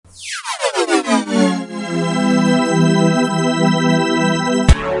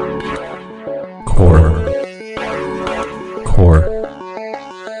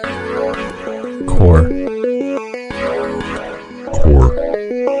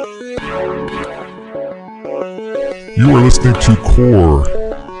You are listening to Core,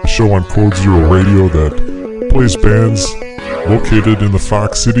 a show on Code Zero Radio that plays bands located in the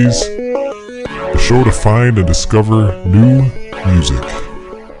Fox Cities. A show to find and discover new music.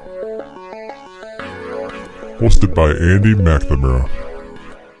 Hosted by Andy McNamara.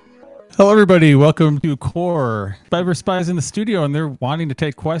 Hello, everybody. Welcome to Core. Spiver Spy's in the studio, and they're wanting to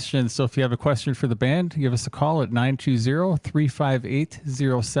take questions. So if you have a question for the band, give us a call at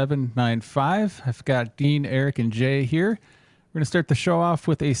 920-358-0795. I've got Dean, Eric, and Jay here. We're going to start the show off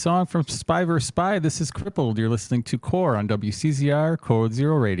with a song from Spiver Spy. This is Crippled. You're listening to Core on WCZR Code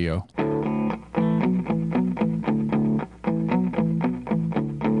Zero Radio.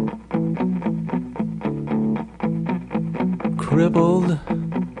 Crippled,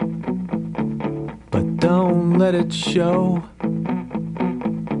 but don't let it show.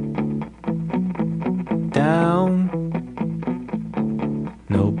 Down,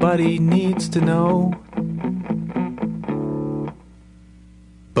 nobody needs to know.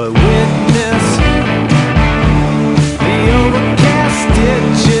 But witness the overcast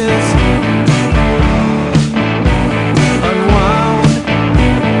stitches unwound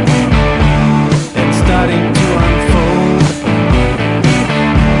and starting to unfold.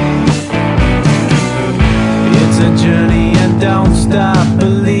 It's a journey and don't stop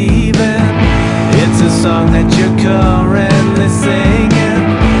believing. It's a song that you're currently singing.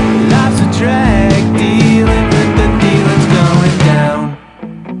 Life's a drag, dealing with the dealings going down.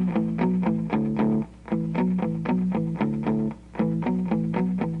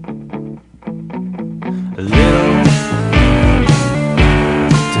 A little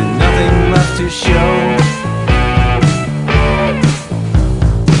to nothing left to show.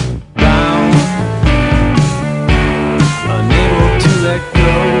 Bound, unable to let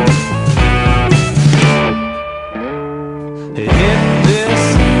go. Hit this,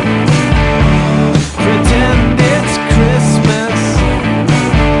 pretend it's Christmas.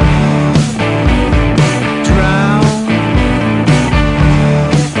 Drown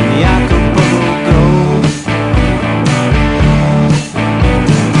in the Acapulco gold.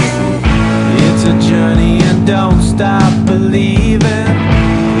 It's a journey and don't stop believing.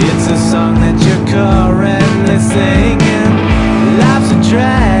 It's a song that you're currently singing. Life's a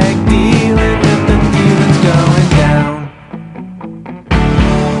drag, dealing with the dealings going down.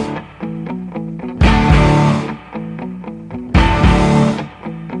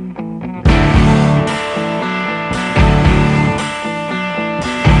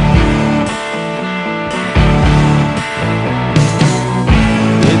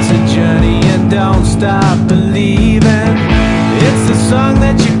 It's a journey and don't stop believing. It's the song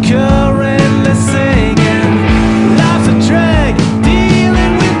that you're currently singing. Life's a drag,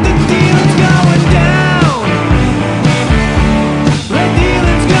 dealing with the dealings going down. The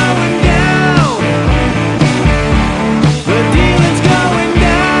dealings going down. The dealings going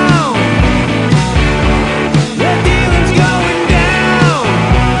down. The dealings going down.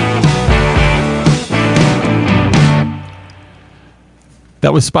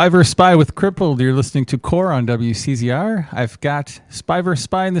 That was Spiver Spy with Crippled. You're listening to Core on WCZR. I've got Spiver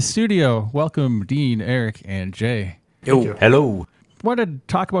Spy in the studio. Welcome, Dean, Eric, and Jay. Yo, hello. Wanted to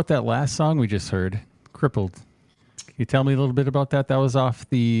talk about that last song we just heard, Crippled. Can you tell me a little bit about that? That was off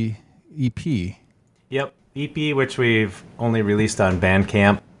the EP. Yep, EP, which we've only released on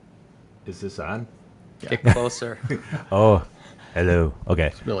Bandcamp. Is this on? Get closer. Oh, hello.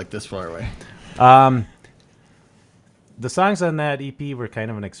 Okay. Feel like this far away. The songs on that EP were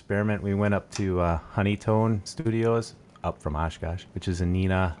kind of an experiment. We went up to Honeytone Studios up from Oshkosh, which is in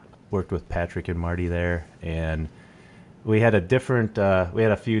Neenah. Worked with Patrick and Marty there, and we had a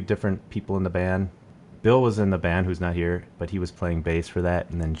few different people in the band. Bill was in the band, who's not here, but he was playing bass for that,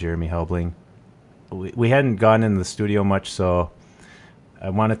 and then Jeremy Helbling. We hadn't gone in the studio much, so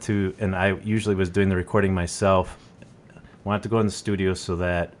I wanted to, and I usually was doing the recording myself. Wanted to go in the studio so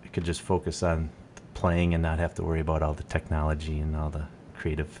that I could just focus on playing and not have to worry about all the technology and all the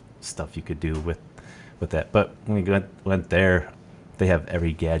creative stuff you could do with that. But when we went there, they have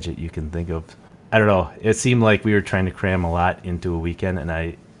every gadget you can think of. I don't know. It seemed like we were trying to cram a lot into a weekend, and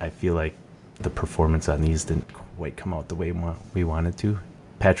I feel like the performance on these didn't quite come out the way we wanted to.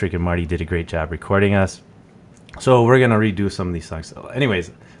 Patrick and Marty did a great job recording us. So we're going to redo some of these songs. So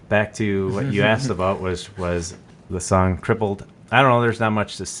anyways, back to what you asked about was the song Crippled. I don't know. There's not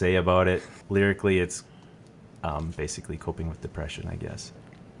much to say about it. Lyrically, it's basically coping with depression, I guess.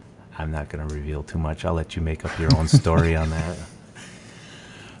 I'm not going to reveal too much. I'll let you make up your own story on that.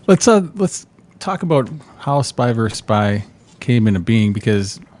 Let's talk about how Spiver Spy came into being,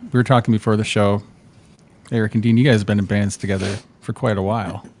 because we were talking before the show. Eric and Dean, you guys have been in bands together for quite a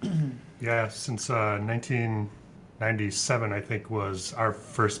while. Yeah, since 19 97, I think, was our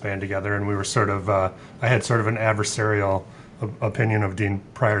first band together, and we were sort of, I had sort of an adversarial opinion of Dean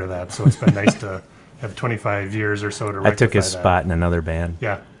prior to that, so it's been nice to have 25 years or so to rectify I took his that. spot in another band.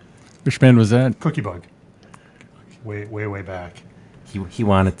 Yeah, Which band was that? Cookie Bug. Way back. He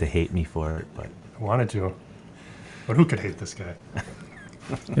wanted to hate me for it, but I wanted to, but who could hate this guy?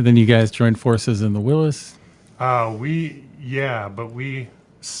 And then you guys joined forces in the Willis. Before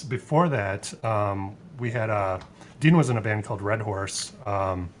that, we had Dean was in a band called Red Horse,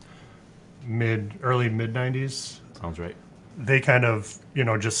 early mid 90s. sounds right. They kind of,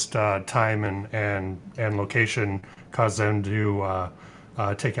 just time and location caused them to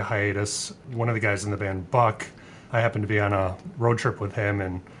take a hiatus. One of the guys in the band, Buck, I happened to be on a road trip with him,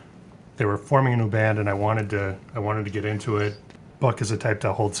 and they were forming a new band, and I wanted to get into it. Buck is the type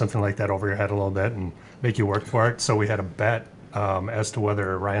to hold something like that over your head a little bit and make you work for it. So we had a bet as to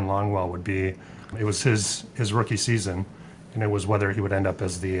whether Ryan Longwell would be. It was his rookie season, and it was whether he would end up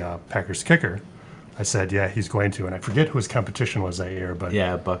as the Packers kicker. I said, yeah, he's going to, and I forget who his competition was that year, but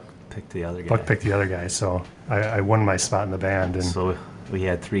Yeah, Buck picked the other guy. Buck picked the other guy, so I won my spot in the band, and So we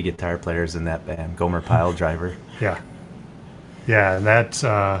had 3 guitar players in that band. Gomer Pile driver. yeah, and that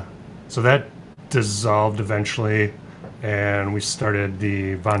so that dissolved eventually, and we started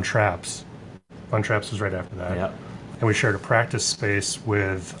the Von Traps. Von Traps was right after that. Yep. And we shared a practice space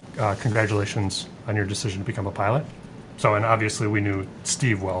with congratulations on your decision to become a pilot. So, and obviously we knew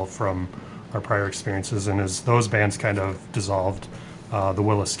Steve well from our prior experiences, and as those bands kind of dissolved, the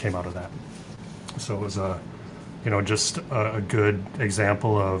Willis came out of that. So it was just a good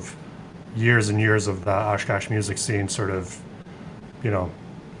example of years and years of the Oshkosh music scene sort of,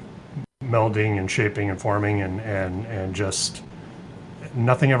 melding and shaping and forming, and just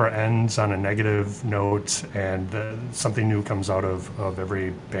nothing ever ends on a negative note, and something new comes out of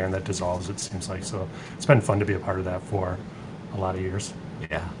every band that dissolves, it seems like. So it's been fun to be a part of that for a lot of years.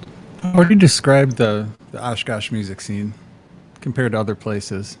 Yeah. How would you describe the Oshkosh music scene compared to other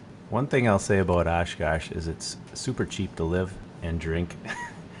places? One thing I'll say about Oshkosh is it's super cheap to live and drink.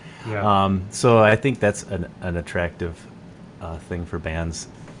 Yeah. So I think that's an attractive thing for bands.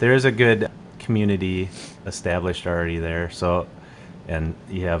 There is a good community established already there. So, and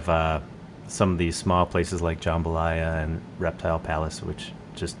you have some of these small places like Jambalaya and Reptile Palace, which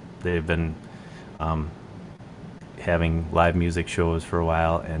just they've been having live music shows for a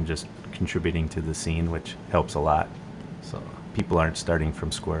while and just contributing to the scene, which helps a lot. So people aren't starting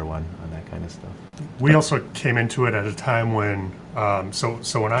from square one on that kind of stuff. We also came into it at a time when,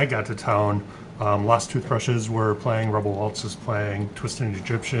 so when I got to town, Lost Toothbrushes were playing, Rebel Waltz was playing, Twisted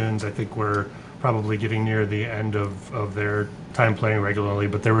Egyptians, I think were probably getting near the end of their time playing regularly,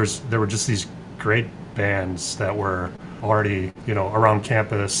 but there were just these great bands that were already, around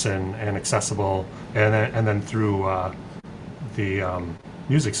campus and accessible, and then through the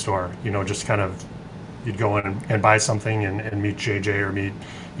music store, just kind of, you'd go in and buy something and meet JJ or meet,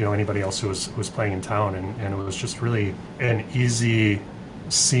 anybody else who was playing in town, and it was just really an easy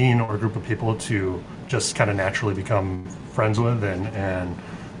scene or group of people to just kind of naturally become friends with, and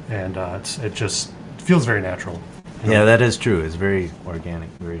it just feels very natural. Yeah, that is true. It's very organic,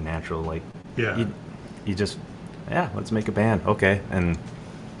 very natural. Like, Yeah. you just, let's make a band. Okay. And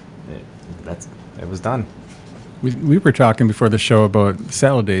it was done. We were talking before the show about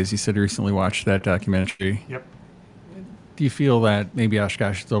Salad Days. You said you recently watched that documentary. Yep. Do you feel that maybe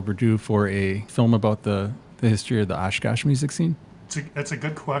Oshkosh is overdue for a film about the history of the Oshkosh music scene? It's a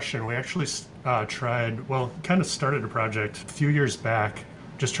good question. We actually kind of started a project a few years back,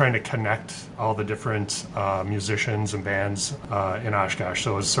 just trying to connect all the different musicians and bands in Oshkosh.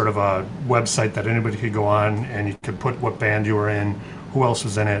 So it was sort of a website that anybody could go on, and you could put what band you were in, who else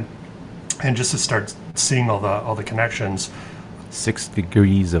was in it, and just to start seeing all the connections. 6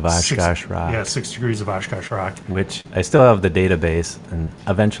 Degrees of Oshkosh Rock. Yeah, 6 Degrees of Oshkosh Rock. Which I still have the database, and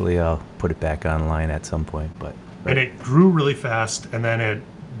eventually I'll put it back online at some point. But And it grew really fast, and then it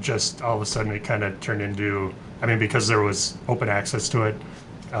just all of a sudden it kind of turned into, because there was open access to it,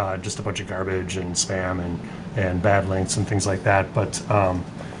 just a bunch of garbage and spam and bad links and things like that. But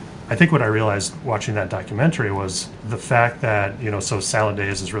I think what I realized watching that documentary was the fact that, so Salad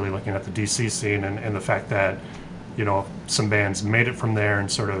Days is really looking at the DC scene, and the fact that, some bands made it from there and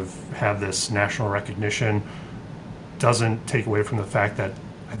sort of have this national recognition doesn't take away from the fact that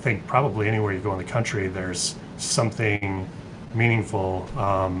I think probably anywhere you go in the country, there's something meaningful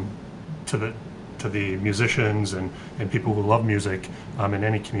to the musicians and people who love music in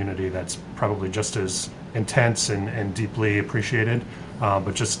any community that's probably just as intense and deeply appreciated,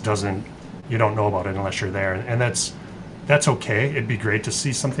 but just you don't know about it unless you're there. And that's okay. It'd be great to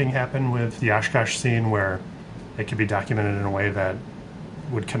see something happen with the Oshkosh scene where it could be documented in a way that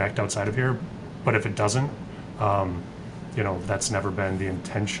would connect outside of here. But if it doesn't, that's never been the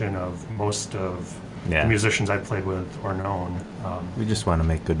intention of most of the musicians I've played with or known. We just want to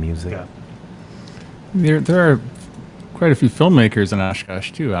make good music. Yeah. There are quite a few filmmakers in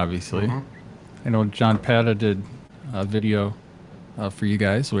Oshkosh too, obviously. I know John Pata did a video for you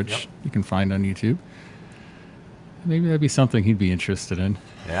guys, which you can find on YouTube. Maybe that'd be something he'd be interested in.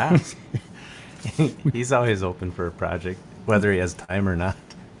 Yeah. He's always open for a project, whether he has time or not.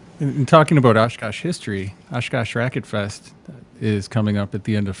 And talking about Oshkosh history, Oshkosh Racket Fest is coming up at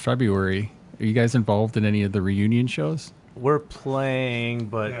the end of February. Are you guys involved in any of the reunion shows? We're playing,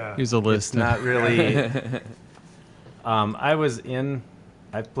 but Here's a list. It's not really.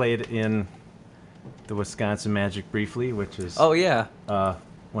 I played in the Wisconsin Magic briefly, which is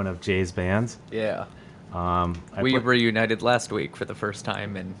one of Jay's bands. Yeah. We reunited last week for the first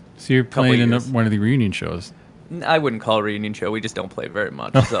time in So you're playing in years. one of the reunion shows. I wouldn't call it a reunion show. We just don't play very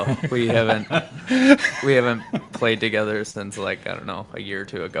much, so we haven't played together since I don't know, a year or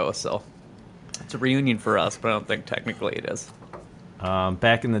two ago. So it's a reunion for us, but I don't think technically it is.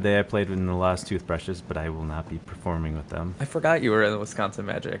 Back in the day, I played in the Lost Toothbrushes, but I will not be performing with them. I forgot you were in the Wisconsin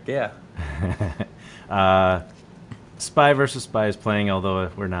Magic. Yeah. Spy vs. Spy is playing, although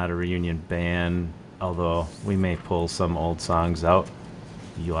we're not a reunion band. Although we may pull some old songs out.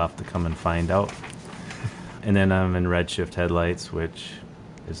 You'll have to come and find out. And then I'm in Redshift Headlights, which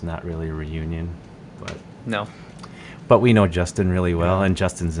is not really a reunion, No. but we know Justin really well, and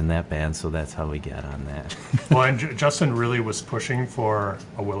Justin's in that band, so that's how we get on that. Well, and Justin really was pushing for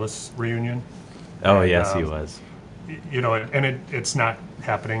a Willis reunion. Oh, And, yes, he was. It's not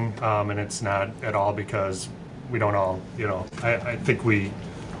happening, and it's not at all because we don't all, I think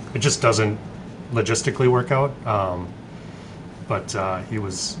it just doesn't logistically work out. But he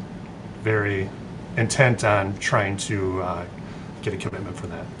was very intent on trying to get a commitment for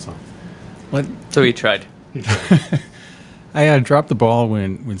that. So he tried. He tried. I dropped the ball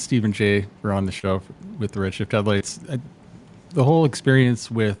when Steve and Jay were on the show with the Redshift Headlights. The whole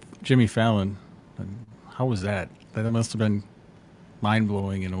experience with Jimmy Fallon, how was that? That must have been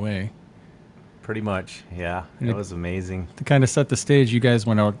mind-blowing in a way. Pretty much, yeah. It was amazing. To kind of set the stage, you guys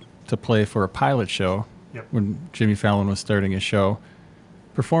went out to play for a pilot show when Jimmy Fallon was starting his show.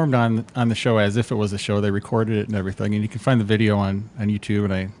 Performed on the show as if it was a show. They recorded it and everything. And you can find the video on YouTube,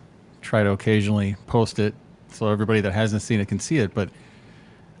 and I try to occasionally post it so everybody that hasn't seen it can see it. But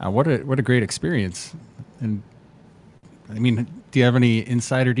what a great experience. And I mean, do you have any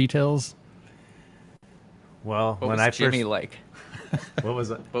insider details? Well, What when was I Jimmy first, like? what was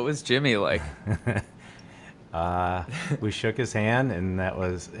it? What was Jimmy like? We shook his hand,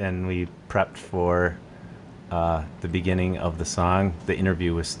 and we prepped for the beginning of the song, the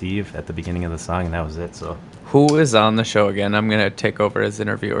interview with Steve at the beginning of the song, and that was it. So Who was on the show again? I'm going to take over as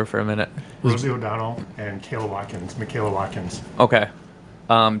interviewer for a minute. Rosie O'Donnell and Michaela Watkins. Okay.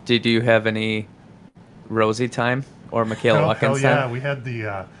 Did you have any Rosie time or Michaela Hell Watkins yeah, time? we had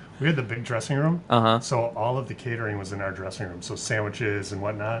the big dressing room. Uh-huh. So all of the catering was in our dressing room, so sandwiches and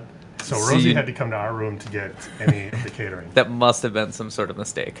whatnot. So See- Rosie had to come to our room to get any of the catering. That must have been some sort of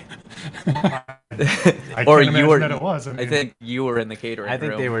mistake. I Or can't you imagine were. that it was. I think you were in the catering room. I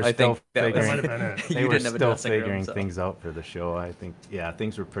think they were I still think that figuring. That might have been it. you They were didn't have a still dressing room, figuring so. things out for the show. I think,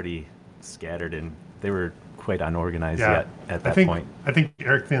 things were pretty scattered, and they were quite unorganized yet at that point. I think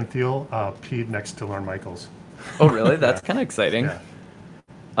Eric Van Thiel peed next to Lorne Michaels. Oh, really? That's kind of exciting.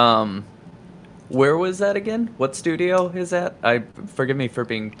 Yeah. Where was that again? What studio is that? Forgive me for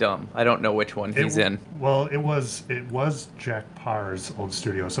being dumb. I don't know which one he's in. Well, it was Jack Parr's old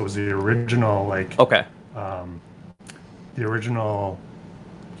studio, so it was the original Okay. the original,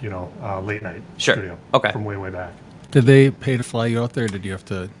 late night Sure. studio. Okay. From way back. Did they pay to fly you out there? Or did you have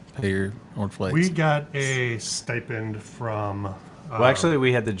to pay your own flights? We got a stipend from. Well, actually,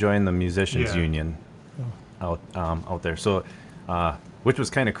 we had to join the musicians Yeah. union out there, so which was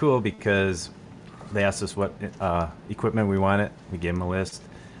kind of cool because they asked us what equipment we wanted. We gave them a list.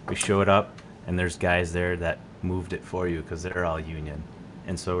 We showed up, and there's guys there that moved it for you because they're all union.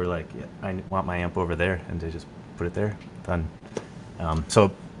 And so we're like, I want my amp over there, and they just put it there. Done.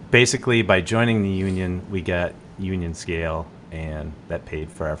 So basically, by joining the union, we got union scale, and that paid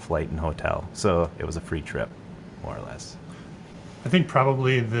for our flight and hotel. So it was a free trip, more or less. I think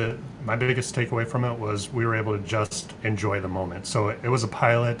probably my biggest takeaway from it was we were able to just enjoy the moment. So it was a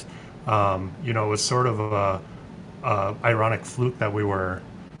pilot. It was sort of a ironic fluke that we were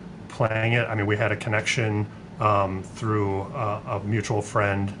playing it. I mean, we had a connection through a mutual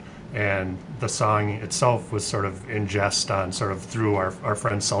friend, and the song itself was sort of in jest on sort of through our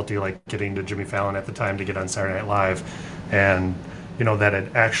friend Salty, like getting to Jimmy Fallon at the time to get on Saturday Night Live, and that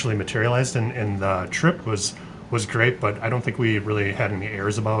it actually materialized, and the trip was great, but I don't think we really had any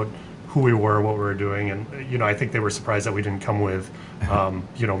airs about who we were, what we were doing, and I think they were surprised that we didn't come with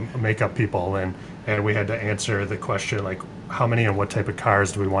makeup people, and we had to answer the question like, how many and what type of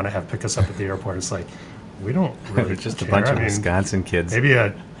cars do we want to have pick us up at the airport? It's like, we don't really just care. a bunch of Wisconsin kids. Maybe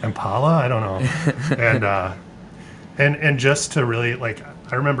a Impala, I don't know. And just to really, like,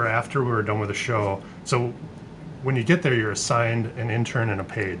 I remember after we were done with the show, so when you get there, you're assigned an intern and a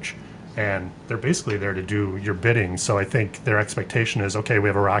page, and they're basically there to do your bidding. So I think their expectation is, okay, we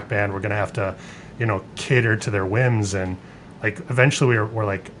have a rock band, we're going to have to, cater to their whims. And like eventually we're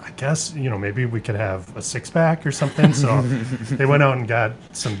like, I guess, maybe we could have a six-pack or something. So they went out and got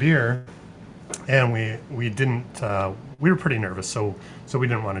some beer, and we didn't, we were pretty nervous. So we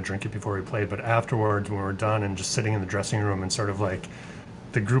didn't want to drink it before we played. But afterwards, when we were done and just sitting in the dressing room and sort of like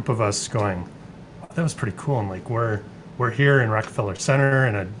the group of us going, oh, that was pretty cool. And like, we're here in Rockefeller Center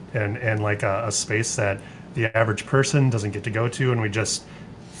and like a space that the average person doesn't get to go to, and we just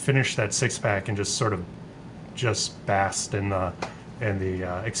finished that six-pack and just sort of just basked in the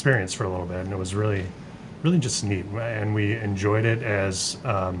experience for a little bit, and it was really just neat, and we enjoyed it as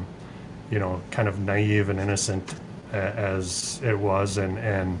kind of naive and innocent as it was,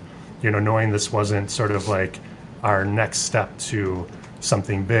 and knowing this wasn't sort of like our next step to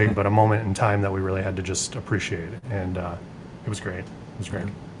something big, but a moment in time that we really had to just appreciate, and it was great.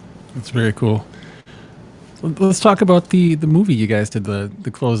 It's very cool. So let's talk about the movie you guys did,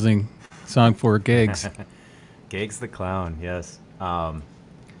 the closing song for, Gags. Gags the Clown, yes.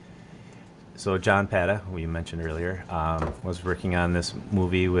 So John Pata, who you mentioned earlier, was working on this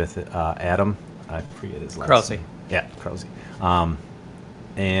movie with Adam. I forget his last Krause. name. Yeah, Krause.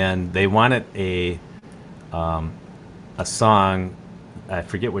 And they wanted a song. I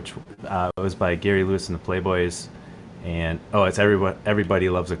forget which. It was by Gary Lewis and the Playboys, and it's Everybody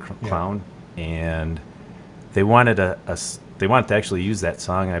Loves a Clown. Yeah. And they wanted they wanted to actually use that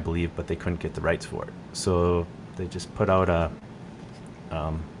song, I believe, but they couldn't get the rights for it. So they just put out a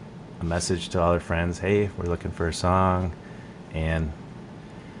message to all their friends, hey, we're looking for a song. And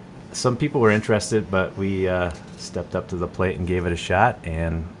some people were interested, but we stepped up to the plate and gave it a shot,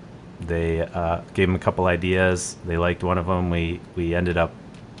 and they gave them a couple ideas. They liked one of them. We ended up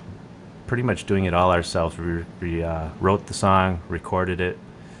pretty much doing it all ourselves. We wrote the song, recorded it,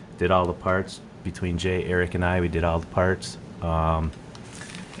 did all the parts. Between Jay, Eric, and I, we did all the parts, and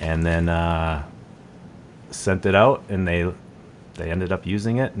then sent it out, and they ended up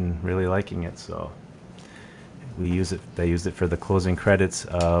using it and really liking it. So they used it for the closing credits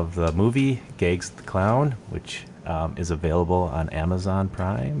of the movie Gags the Clown, which is available on Amazon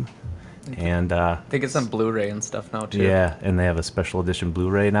Prime, and I think it's on Blu-ray and stuff now too. Yeah, and they have a special edition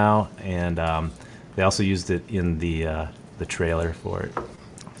Blu-ray now, and they also used it in the trailer for it.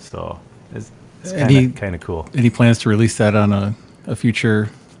 So it's kind of cool. Any plans to release that on a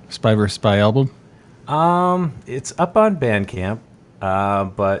future Spy vs. Spy album? It's up on Bandcamp,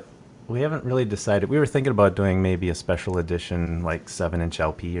 but we haven't really decided. We were thinking about doing maybe a special edition, like 7-inch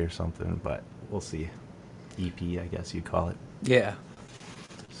LP or something, but we'll see. EP, I guess you'd call it. Yeah.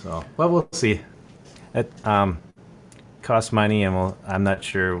 So, well, we'll see. It costs money, and I'm not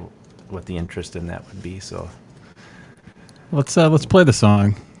sure what the interest in that would be. So, let's play the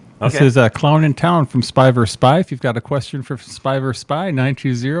song. Okay. This is Clown in Town from Spy vs. Spy. If you've got a question for Spy vs. Spy,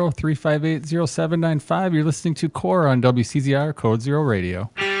 920-358-0795. You're listening to Core on WCZR Code Zero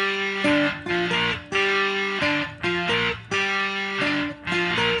Radio.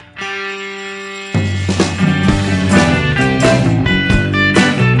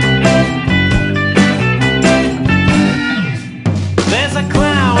 There's a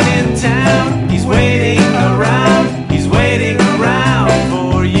clown in town. He's waiting around. He's waiting around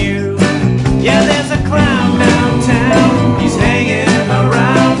for you. Yeah, there's a clown downtown. He's hanging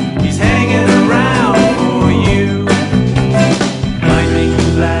around. He's hanging around for you. Might make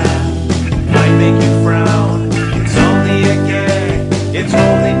you laugh. Might make you frown. It's only a gag. It's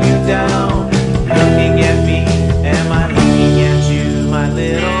holding you down. Looking at me. Am I looking at you, my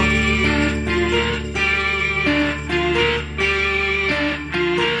little?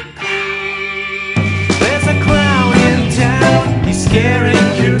 There's a clown in town, he's scaring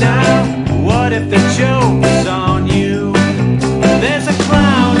you now. What if the joke is on you? There's a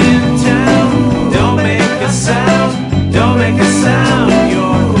clown in town, don't make a sound, don't make a sound,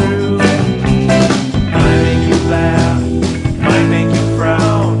 you're through. Might make you laugh, might make you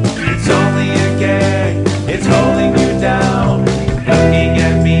frown. It's only a gag, it's holding you down. Looking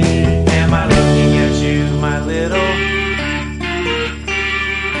at me,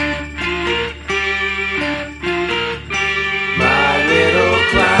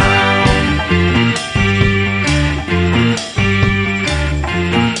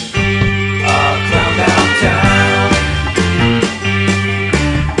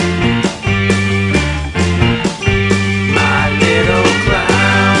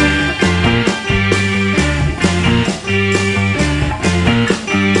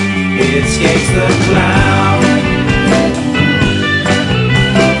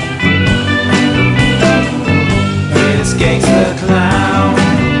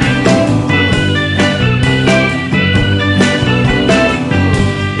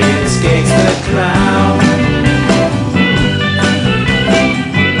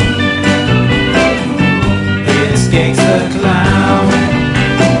 Skakes the Clown.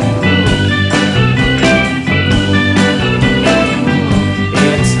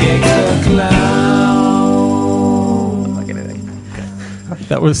 It's Skakes the Clown. Like anything.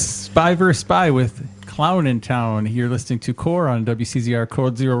 That was Spy vs. Spy with Clown in Town. You're listening to Core on WCZR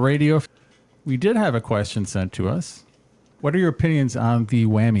Code Zero Radio. We did have a question sent to us. What are your opinions on the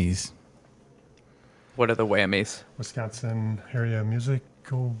Whammies? What are the whammies? Wisconsin area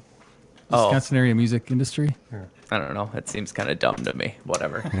musical. Wisconsin area music industry? I don't know. It seems kind of dumb to me.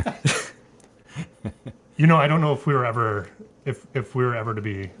 Whatever. You know, I don't know if we were ever, if we were ever to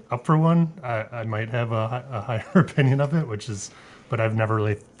be up for one. I might have a higher opinion of it, but I've never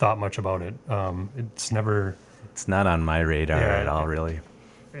really thought much about it. It's never. It's not on my radar at all, really.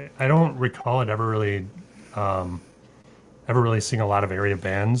 I don't recall it ever really seeing a lot of area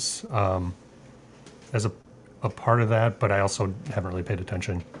bands as a part of that, but I also haven't really paid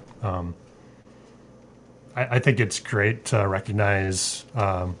attention. I think it's great to recognize,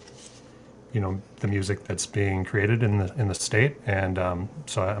 the music that's being created in the state, and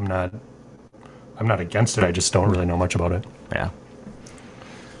so I'm not against it. I just don't really know much about it. Yeah.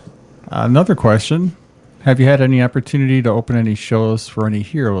 Another question. Have you had any opportunity to open any shows for any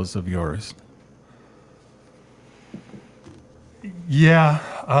heroes of yours? Yeah.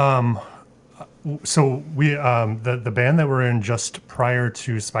 So we the band that we're in just prior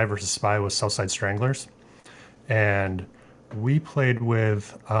to Spy vs. Spy was Southside Stranglers, and we played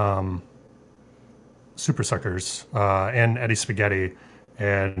with Super Suckers and Eddie Spaghetti,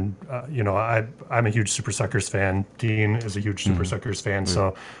 and I'm a huge Super Suckers fan. Dean is a huge Super Suckers fan,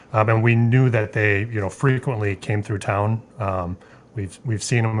 so and we knew that they frequently came through town. We've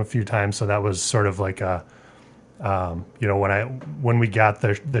seen them a few times, so that was sort of like a. When we got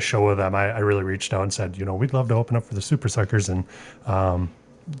the show with them, I really reached out and said, we'd love to open up for the Super Suckers, and Time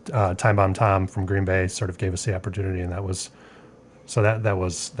Bomb Tom from Green Bay sort of gave us the opportunity, and that was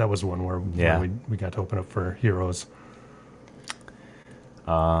one where we got to open up for heroes.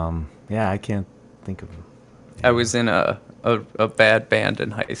 I can't think of. I was in a bad band in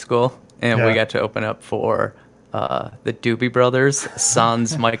high school, and we got to open up for the Doobie Brothers,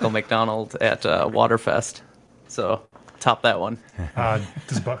 sans Michael McDonald at Waterfest. So, top that one.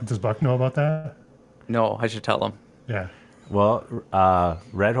 Does Buck know about that? No, I should tell him. Yeah. Well,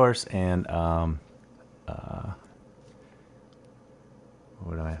 Red Horse and who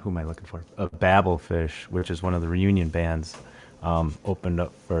am I looking for? Babelfish, which is one of the reunion bands, opened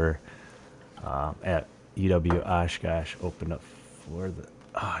up for at UW Oshkosh. Opened up for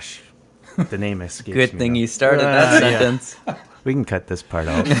the name escapes Good me thing now. you started that sentence. We can cut this part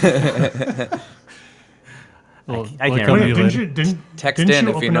out. I can't come remember. you Didn't Text you in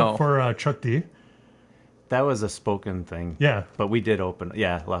if open you know. up for Chuck D? That was a spoken thing. Yeah. But we did open.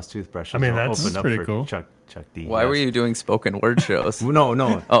 Yeah, Lost Toothbrushes. I mean, that's opened up pretty for cool. Chuck D. Why were you doing spoken word shows?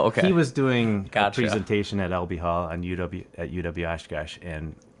 No. Oh, okay. He was doing Gotcha. a presentation at LB Hall on UW Oshkosh,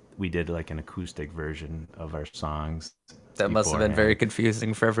 and we did like an acoustic version of our songs. That must have been very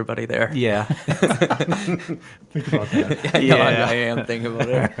confusing for everybody there. Yeah. Think about that. I know, I am thinking about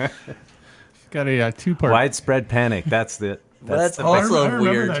it. Got a two-part. Widespread Panic. That's the. That's I also remember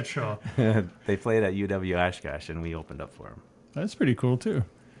weird. that show. They played at UW Oshkosh, and we opened up for them. That's pretty cool too.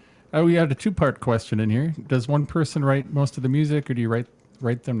 We had a two-part question in here. Does one person write most of the music, or do you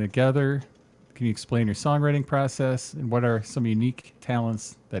write them together? Can you explain your songwriting process, and what are some unique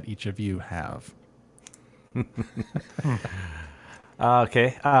talents that each of you have?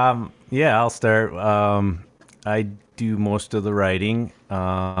 Okay. I'll start. I do most of the writing.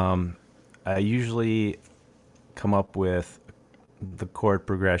 I usually come up with the chord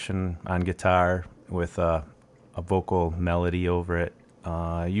progression on guitar with a vocal melody over it.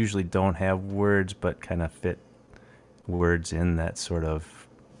 I usually don't have words, but kind of fit words in that sort of,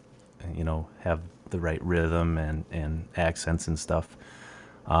 have the right rhythm and accents and stuff.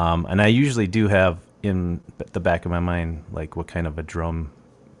 And I usually do have in the back of my mind, like what kind of a drum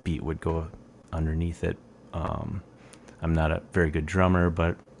beat would go underneath it. I'm not a very good drummer,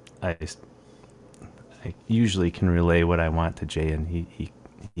 but I usually can relay what I want to Jay, and he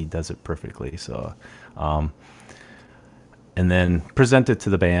does it perfectly. So, and then present it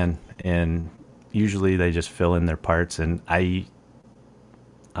to the band, and usually they just fill in their parts, and I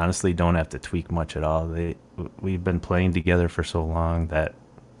honestly don't have to tweak much at all. We've been playing together for so long that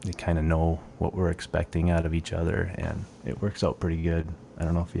they kind of know what we're expecting out of each other, and it works out pretty good. I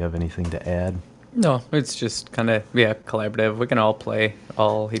don't know if you have anything to add. No, it's just kind of, collaborative. We can all play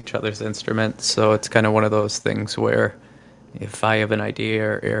all each other's instruments, so it's kind of one of those things where if I have an idea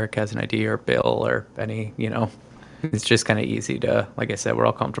or Eric has an idea or Bill or any, it's just kind of easy to, like I said, we're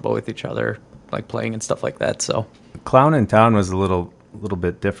all comfortable with each other, like playing and stuff like that. So Clown in Town was a little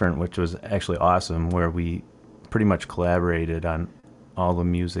bit different, which was actually awesome, where we pretty much collaborated on all the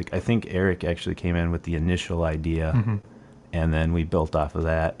music. I think Eric actually came in with the initial idea, and then we built off of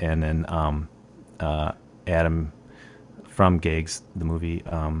that. And then Adam from Gigs, the movie,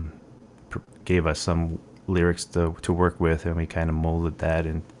 gave us some lyrics to work with, and we kind of molded that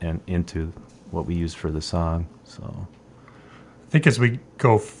and into what we used for the song. So I think as we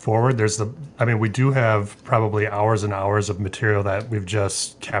go forward, we do have probably hours and hours of material that we've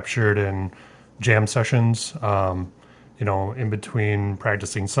just captured in jam sessions, in between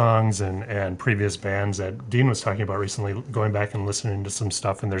practicing songs and previous bands that Dean was talking about recently, going back and listening to some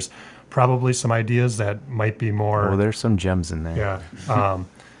stuff. And there's probably some ideas that might be more. Well, there's some gems in there. Yeah.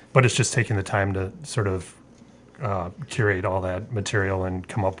 But it's just taking the time to sort of curate all that material and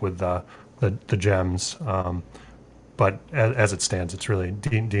come up with the gems. But as it stands, it's really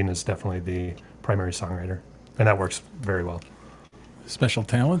Dean is definitely the primary songwriter, and that works very well. Special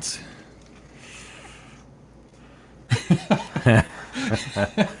talents? I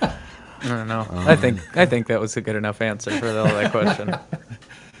don't know. I think that was a good enough answer for that question.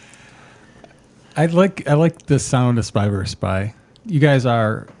 I like the sound of Spy vs. Spy. You guys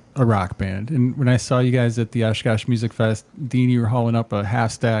are a rock band, and when I saw you guys at the Oshkosh Music Fest, Dean, you were hauling up a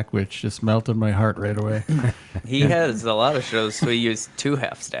half stack, which just melted my heart right away. He has a lot of shows, so he used 2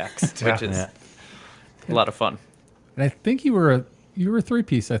 half stacks, which is a lot of fun. And I think you were a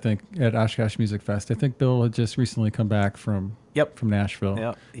 3-piece, I think, at Oshkosh Music Fest. I think Bill had just recently come back from Nashville.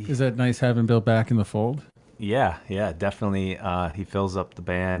 Yep. Is that nice having Bill back in the fold? Yeah, definitely. He fills up the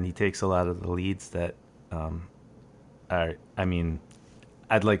band. He takes a lot of the leads that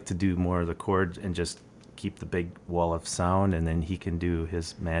I'd like to do more of the chords and just keep the big wall of sound, and then he can do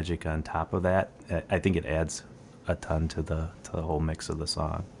his magic on top of that. I think it adds a ton to the whole mix of the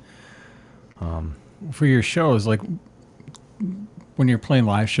song. For your shows, like when you're playing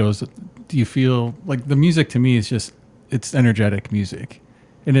live shows, do you feel like the music to me is just, it's energetic music,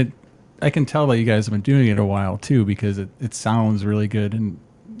 and I can tell that you guys have been doing it a while too, because it sounds really good, and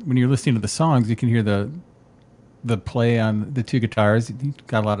when you're listening to the songs, you can hear the play on the 2 guitars. You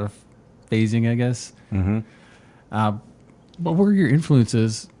got a lot of phasing, I guess. Mm-hmm. What were your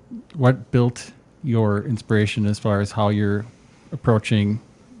influences? What built your inspiration as far as how you're approaching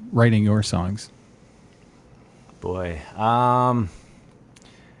writing your songs? Boy,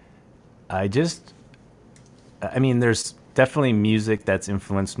 there's definitely music that's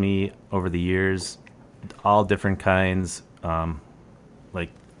influenced me over the years, all different kinds.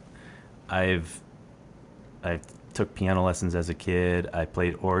 I took piano lessons as a kid. I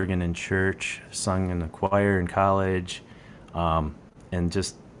played organ in church, sung in the choir in college, and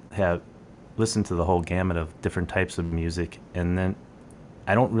just have listened to the whole gamut of different types of music. And then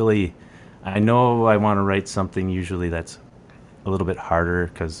I know I want to write something usually that's a little bit harder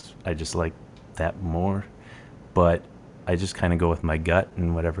because I just like that more. But I just kind of go with my gut,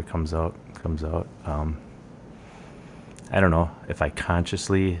 and whatever comes out, comes out. I don't know if I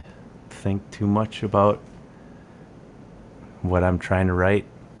consciously think too much about what I'm trying to write.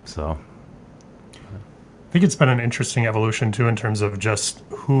 So I think it's been an interesting evolution too in terms of just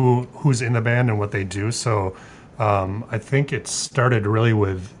who's in the band and what they do. So I think it started really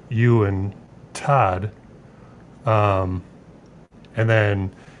with you and Todd, and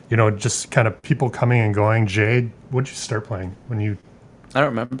then just kind of people coming and going. Jade, what'd you start playing when you? I don't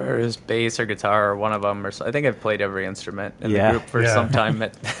remember. It was bass or guitar or one of them. I think I've played every instrument in the group for some time.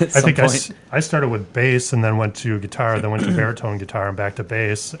 At some point. I started with bass and then went to guitar, then went to baritone guitar and back to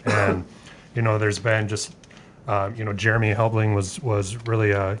bass. And there's been just Jeremy Helbling was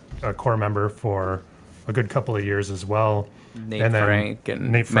really a core member for a good couple of years as well. Nate Frank and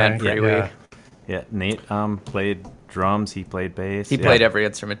Matt Freeway. Yeah, Nate played drums. He played bass. He played every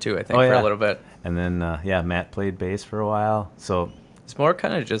instrument too, I think, for a little bit. And then Matt played bass for a while. So it's more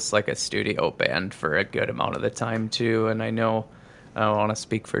kind of just like a studio band for a good amount of the time too. And I know I don't want to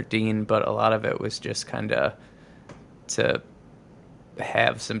speak for Dean, but a lot of it was just kind of to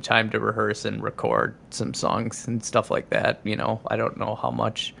have some time to rehearse and record some songs and stuff like that. I don't know how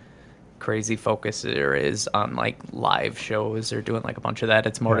much crazy focus there is on like live shows or doing like a bunch of that.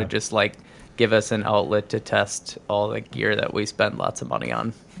 It's more to just like give us an outlet to test all the gear that we spend lots of money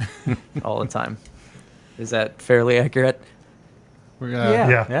on all the time. Is that fairly accurate?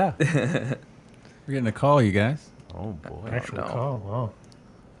 Yeah. We're getting a call, you guys. Oh boy. Actual call. Wow.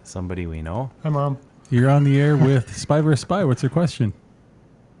 Somebody we know. Hi, Mom. You're on the air with Spy vs. Spy. What's your question?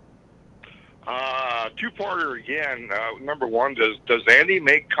 Two-parter again. Number one, does Andy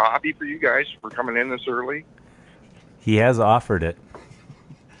make coffee for you guys for coming in this early? He has offered it.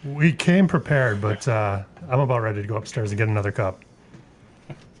 We came prepared, but I'm about ready to go upstairs and get another cup.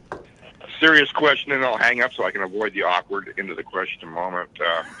 Serious question, and I'll hang up so I can avoid the awkward into the question moment.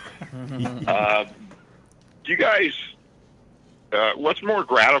 Do you guys, what's more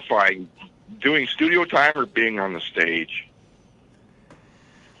gratifying, doing studio time or being on the stage?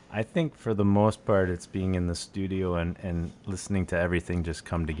 I think for the most part, it's being in the studio and listening to everything just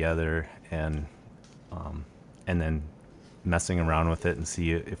come together and then messing around with it and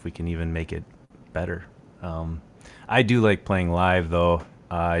see if we can even make it better. I do like playing live, though.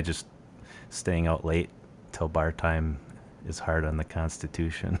 I just staying out late till bar time is hard on the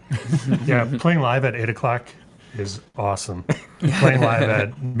Constitution. Yeah, playing live at 8 o'clock is awesome. Playing live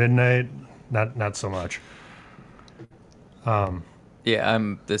at midnight, not so much. Yeah,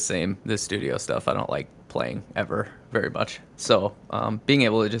 I'm the same. The studio stuff, I don't like playing ever very much. So being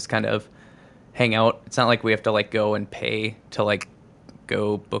able to just kind of hang out, it's not like we have to like go and pay to like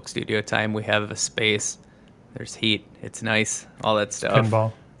go book studio time. We have a space. There's heat. It's nice. All that stuff.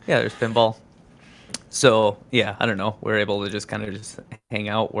 Pinball. Yeah, there's pinball. So, yeah, I don't know. We're able to just kind of just hang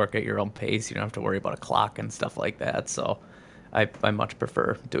out, work at your own pace. You don't have to worry about a clock and stuff like that. So I much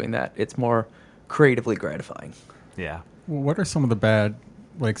prefer doing that. It's more creatively gratifying. Yeah. Well, what are some of the bad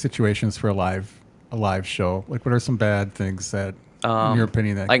like situations for a live show? Like, what are some bad things that, in your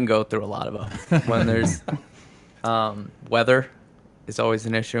opinion, that I can go through a lot of them. When there's weather is always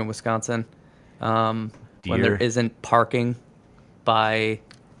an issue in Wisconsin. When there isn't parking by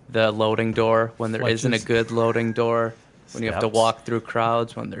the loading door, when there isn't a good loading door, when you have to walk through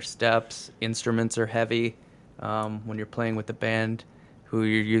crowds, when there's steps, instruments are heavy, when you're playing with the band who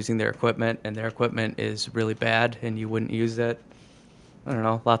you're using their equipment and their equipment is really bad and you wouldn't use it. I don't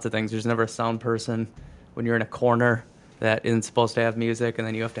know, lots of things. There's never a sound person when you're in a corner that isn't supposed to have music and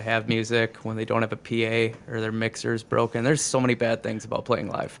then you have to have music when they don't have a PA or their mixer's broken. There's so many bad things about playing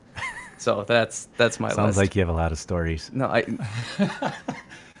live. So that's my list. Sounds like you have a lot of stories. No,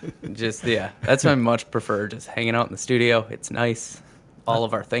 that's what I much prefer. Just hanging out in the studio. It's nice. All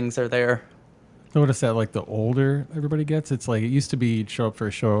of our things are there. notice that like the older everybody gets, it's like it used to be you'd show up for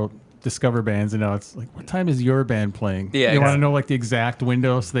a show, discover bands, and now it's like, what time is your band playing? Yeah, you want to know like the exact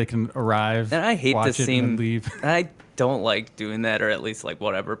window so they can arrive. And I hate watch to it, seem and then leave. I don't like doing that, or at least like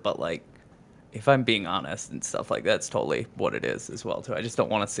whatever. But like, if I'm being honest and stuff like that's totally what it is as well too. I just don't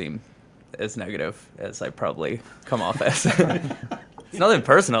want to seem as negative as I probably come off as. It's nothing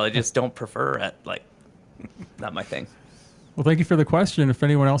personal. I just don't prefer it. Like, not my thing. Well, thank you for the question. If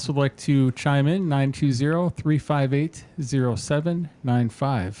anyone else would like to chime in,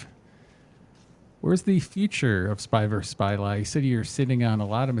 920-358-0795. Where's the future of Spy vs. Spy Lie? You said you're sitting on a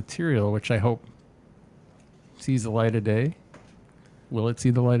lot of material, which I hope sees the light of day. Will it see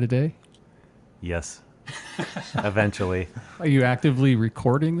the light of day? Yes. Eventually. Are you actively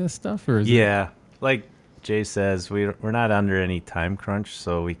recording this stuff? Or is Yeah. Like Jay says, we're not under any time crunch,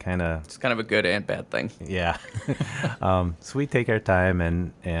 so we kind of... It's kind of a good and bad thing. Yeah. So we take our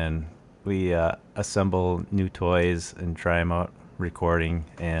time and we assemble new toys and try them out recording,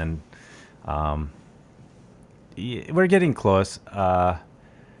 and we're getting close.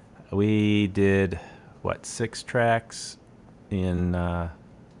 We did, 6 tracks in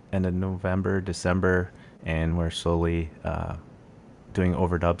end of November, December, and we're slowly doing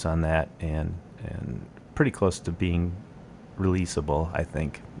overdubs on that and pretty close to being releasable, I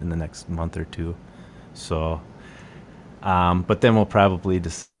think, in the next month or two. So, but then we'll probably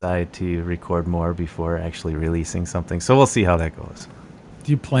decide to record more before actually releasing something. So we'll see how that goes.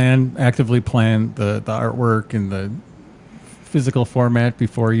 Do you actively plan the artwork and the physical format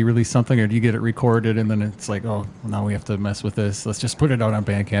before you release something, or do you get it recorded and then it's like, oh, now we have to mess with this. Let's just put it out on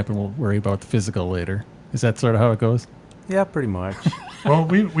Bandcamp and we'll worry about the physical later. Is that sort of how it goes? Yeah, pretty much. Well,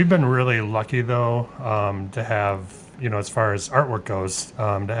 we've been really lucky though to have, as far as artwork goes,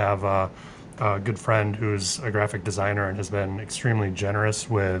 to have a good friend who's a graphic designer and has been extremely generous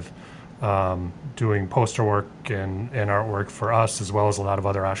with doing poster work and artwork for us as well as a lot of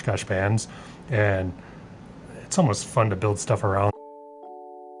other Oshkosh bands, and it's almost fun to build stuff around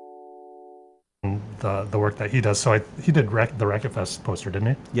the work that he does. So he did the Racket Fest poster, didn't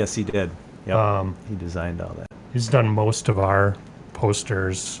he? Yes, he did. Yep. He designed all that. He's done most of our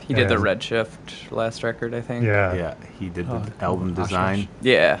posters. He did the Redshift last record, I think. Yeah. Yeah, he did the album design.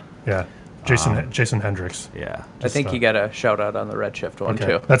 Yeah. Yeah. Jason Hendricks. Yeah. I think he got a shout out on the Redshift one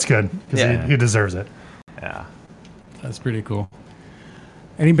too. That's good because he deserves it. Yeah. That's pretty cool.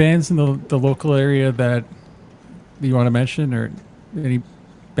 Any bands in the local area that you want to mention, or any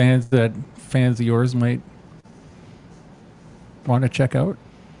bands that fans of yours might want to check out?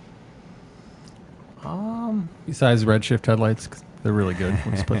 Besides Redshift Headlights, They're really good.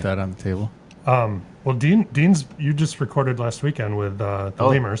 We'll just put that on the table. Well, Dean's, you just recorded last weekend with the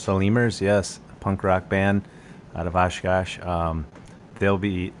Lemurs. The Lemurs, yes, a punk rock band out of Oshkosh.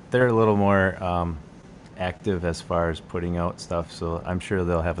 They're a little more active as far as putting out stuff, so I'm sure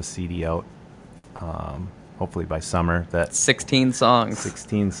they'll have a CD out, hopefully by summer. That's 16 songs.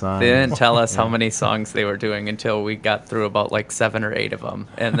 16 songs. They didn't tell us how many songs they were doing until we got through about like 7 or 8 of them,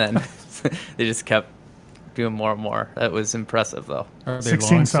 and then they just kept doing more and more. That was impressive, though. Are they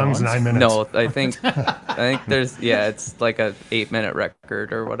 16 long songs, 9 minutes. No, I think there's it's like a 8-minute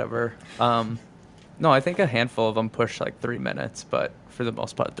record or whatever. No, I think a handful of them push like 3 minutes, but for the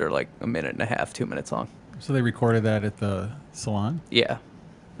most part, they're like 1.5 minutes, 2 minutes long. So they recorded that at the salon? Yeah.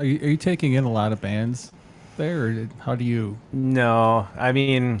 Are you taking in a lot of bands there, or how do you... No, I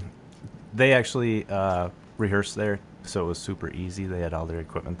mean, they actually rehearsed there, so it was super easy. They had all their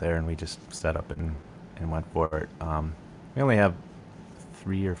equipment there, and we just set up and went for it. We only have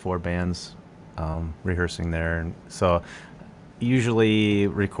 3 or 4 bands rehearsing there, and so usually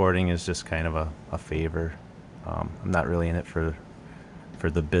recording is just kind of a favor. I'm not really in it for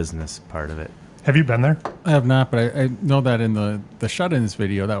the business part of it. Have you been there? I have not, but I know that in the Shut-Ins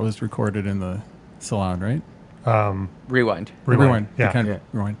video, that was recorded in the salon, right? Rewind. Rewind. Yeah.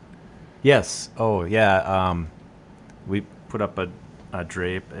 Rewind. Yes. Oh, yeah. We put up a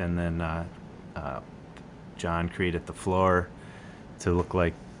drape, and then John created the floor to look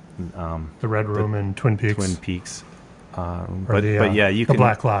like The Red Room in Twin Peaks. Twin Peaks. But yeah, you the can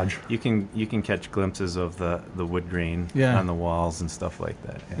Black Lodge. You can catch glimpses of the wood grain on the walls and stuff like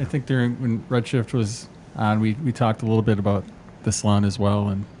that. Yeah. I think when Redshift was on, we talked a little bit about the salon as well,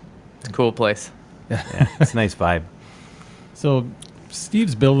 and It's a cool place. Yeah, it's a nice vibe. So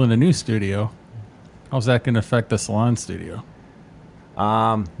Steve's building a new studio. How's that going to affect the salon studio?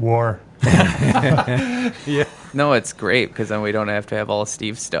 War. Yeah. No, it's great because then we don't have to have all of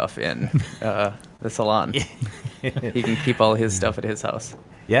Steve's stuff in the salon. He can keep all his stuff at his house.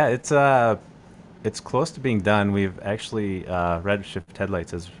 Yeah, it's close to being done. We've actually Redshift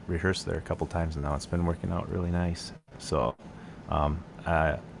Headlights has rehearsed there a couple times now. It's been working out really nice. So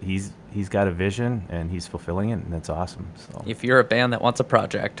he's got a vision and he's fulfilling it, and it's awesome. So If you're a band that wants a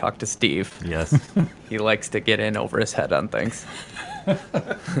project, talk to Steve. yes, He likes to get in over his head on things.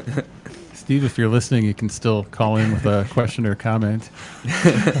 Steve, if you're listening, you can still call in with a question or comment.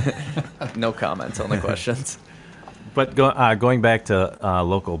 No comments, only questions. but going back to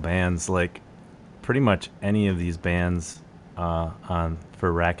local bands, like pretty much any of these bands for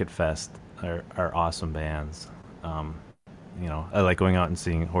Racket Fest are awesome bands. I like going out and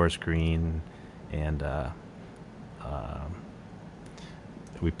seeing Horace Green, and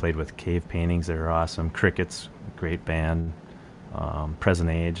we played with Cave Paintings. They're awesome. Crickets, great band. Present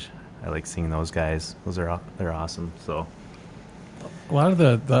Age, I like seeing those guys. They're awesome. So A lot of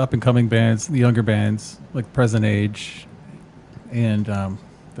the up and coming bands, the younger bands, like Present Age, and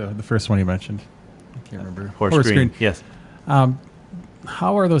the first one you mentioned, I can't remember. Horace Green. Yes.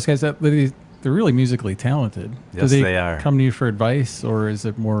 How are those guys? They're really musically talented. Yes, Do they are. Come to you for advice, or is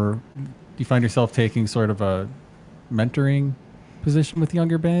it more? Do you find yourself taking sort of a mentoring position with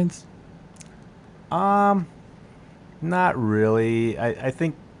younger bands? Not really. I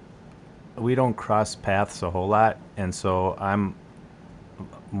think we don't cross paths a whole lot, and so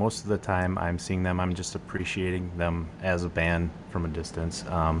most of the time I'm seeing them. I'm just appreciating them as a band from a distance.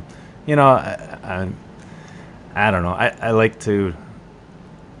 I don't know. I like to.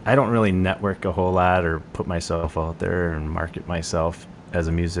 I don't really network a whole lot or put myself out there and market myself as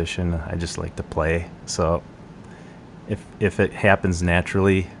a musician. I just like to play. So if it happens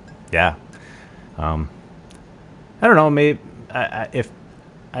naturally, yeah. I don't know. Maybe if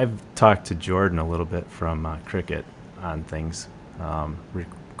I've talked to Jordan a little bit from Cricket on things,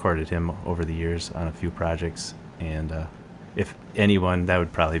 recorded him over the years on a few projects, and if anyone, that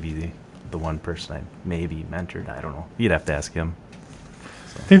would probably be the one person I maybe mentored. I don't know. You'd have to ask him.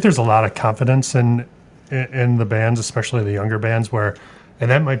 I think there's a lot of confidence in the bands, especially the younger bands, and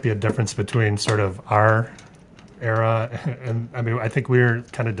that might be a difference between sort of our era and I mean I think we're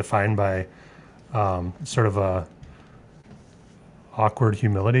kind of defined by sort of a awkward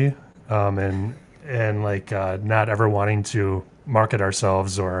humility and like not ever wanting to market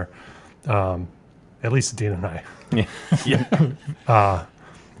ourselves, or at least Dean and I. Yeah.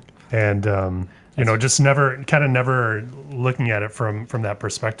 And just never looking at it from that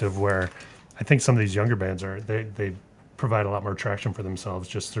perspective, where I think some of these younger bands they provide a lot more traction for themselves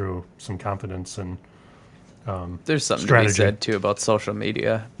just through some confidence and There's something strategy. to be said too about social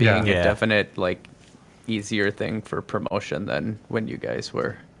media being Yeah. a definite easier thing for promotion than when you guys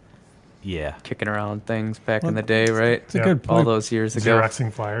were Yeah. kicking around things back in the day, right? It's a good All point. those years ago.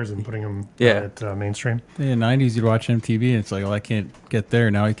 Xeroxing flyers and putting them Yeah. at mainstream. In the 90s, you'd watch MTV, and it's like, well, I can't get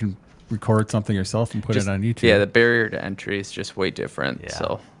there. Now you can record something yourself and put Just- it on YouTube. Yeah, the barrier to entry is just way different. Yeah.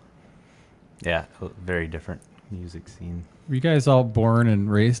 So Yeah, very different music scene. Were you guys all born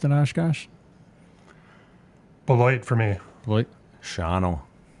and raised in Oshkosh? Beloit for me. Like, Shawano.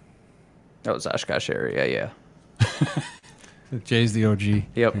 that was Oshkosh area, yeah. Jay's the OG.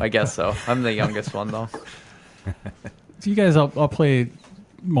 Yep, I guess so. I'm the youngest one though. So you guys all play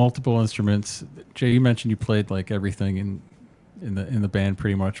multiple instruments. Jay, you mentioned you played like everything in the band,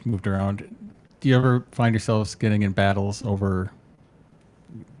 pretty much moved around. Do you ever find yourselves getting in battles over?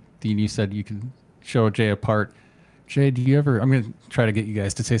 Dean, you said you can show Jay apart. Jay, do you ever? I'm going to try to get you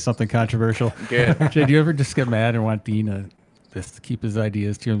guys to say something controversial. Good. Jay, do you ever just get mad and want Dean to just keep his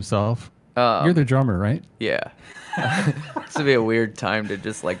ideas to himself? You're the drummer, right? Yeah. This would be a weird time to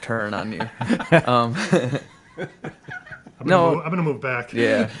just like turn on you. I'm gonna move back.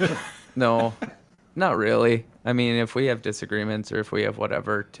 Yeah. No, not really. I mean, if we have disagreements or if we have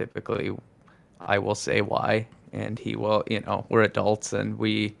whatever, typically I will say why and he will, we're adults and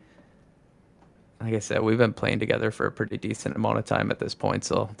we, like I said, we've been playing together for a pretty decent amount of time at this point.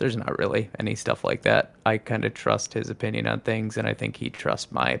 So there's not really any stuff like that. I kind of trust his opinion on things and I think he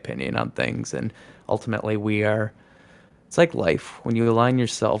trusts my opinion on things. And ultimately it's like life. When you align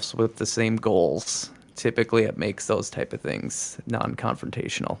yourselves with the same goals, typically it makes those type of things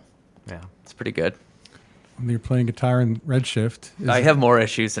non-confrontational. Yeah. It's pretty good. When you're playing guitar in Redshift. I have more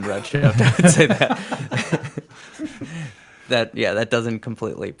issues in Redshift. I would say that. that doesn't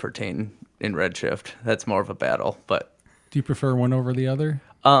completely pertain in Redshift. That's more of a battle. But Do you prefer one over the other?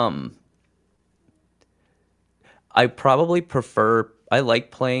 I probably prefer. I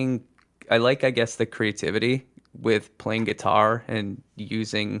like, I guess, the creativity with playing guitar and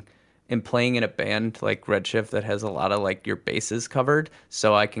playing in a band like Redshift that has a lot of like your bases covered,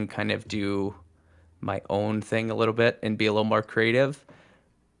 so I can kind of do my own thing a little bit and be a little more creative.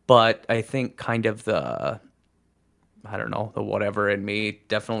 But I think kind of the whatever in me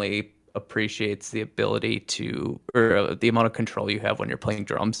definitely appreciates the ability or the amount of control you have when you're playing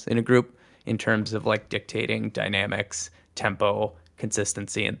drums in a group in terms of like dictating dynamics, tempo,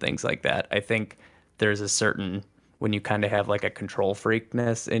 consistency, and things like that. I think there's a certain, when you kind of have like a control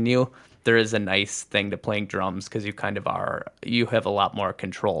freakness in you, there is a nice thing to playing drums because you have a lot more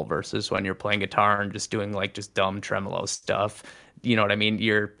control versus when you're playing guitar and just doing like just dumb tremolo stuff. You know what I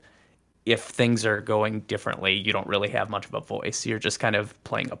mean? If things are going differently, you don't really have much of a voice. You're just kind of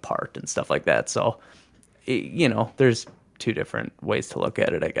playing a part and stuff like that. So, there's two different ways to look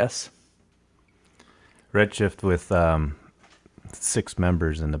at it, I guess. Redshift with 6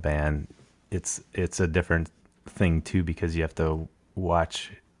 members in the band, it's a different thing too because you have to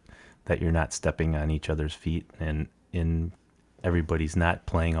watch that you're not stepping on each other's feet and everybody's not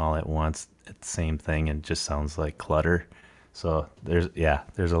playing all at once at the same thing and just sounds like clutter. So there's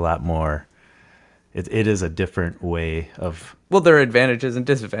a lot more. It is a different way of. Well, there are advantages and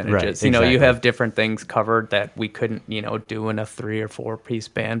disadvantages. Right, You exactly. have different things covered that we couldn't, do in a 3 or 4 piece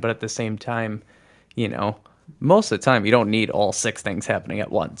band. But at the same time, most of the time you don't need all 6 things happening at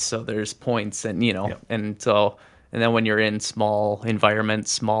once. So there's points and, Yep. and then when you're in small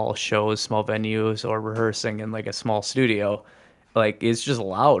environments, small shows, small venues, or rehearsing in like a small studio, like it's just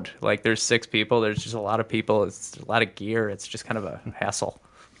loud. Like there's 6 people, there's just a lot of people, it's a lot of gear. It's just kind of a hassle.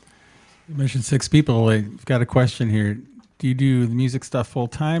 You mentioned 6 people. I've got a question here. Do you do the music stuff full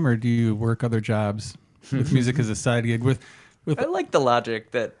time or do you work other jobs with music as a side gig? I like the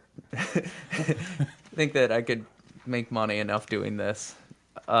logic that I think that I could make money enough doing this.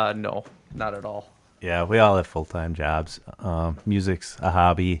 No, not at all. Yeah, we all have full-time jobs. Music's a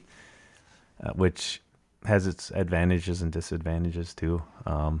hobby, which has its advantages and disadvantages too.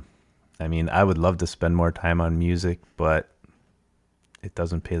 I mean, I would love to spend more time on music, but it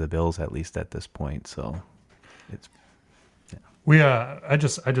doesn't pay the bills, at least at this point. So it's I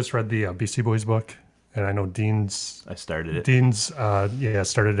just read the BC Boys book, and I know Dean's. I started it. Dean's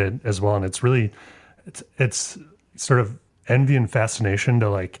started it as well, and it's really, it's sort of envy and fascination to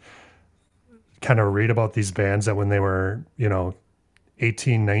like kind of read about these bands that when they were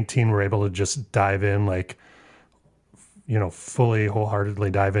 18, 19 were able to just dive in like fully wholeheartedly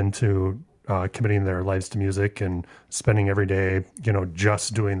dive into committing their lives to music and spending every day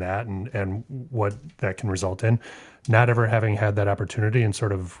just doing that and what that can result in. Not ever having had that opportunity and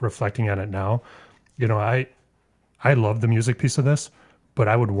sort of reflecting on it now, I love the music piece of this, but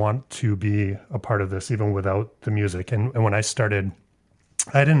I would want to be a part of this even without the music. And when I started,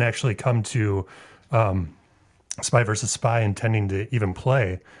 I didn't actually come to Spy versus Spy intending to even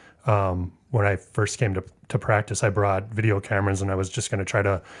play. When I first came to practice, I brought video cameras, and I was just going to try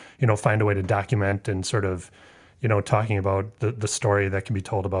to, find a way to document and sort of, talking about the story that can be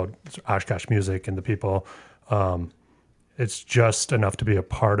told about Oshkosh music and the people. It's just enough to be a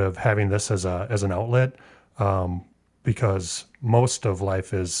part of having this as an outlet, because most of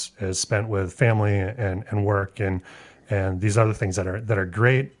life is spent with family and work and these other things that are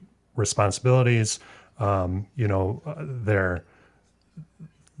great responsibilities.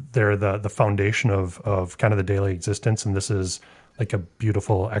 They're the foundation of kind of the daily existence, and this is like a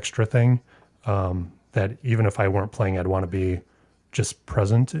beautiful extra thing that even if I weren't playing, I'd want to be just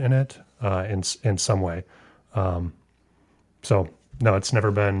present in it in some way. So no, it's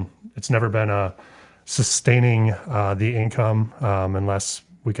never been sustaining the income unless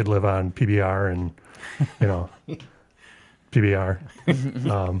we could live on PBR and PBR.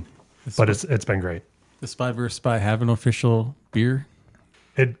 But it's been great. Does Spy vs. Spy have an official beer?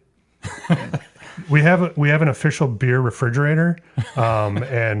 We have an official beer refrigerator,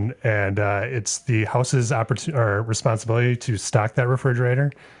 and it's the house's responsibility to stock that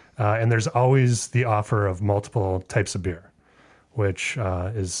refrigerator. And there's always the offer of multiple types of beer, which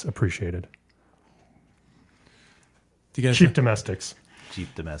is appreciated. Cheap domestics.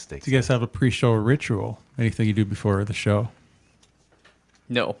 Cheap domestics. Do you guys have a pre-show ritual? Anything you do before the show?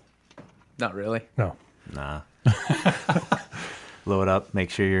 No, not really. No. Nah. Load up,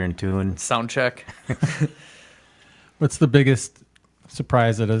 make sure you're in tune. Sound check. What's the biggest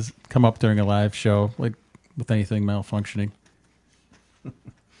surprise that has come up during a live show, like with anything malfunctioning?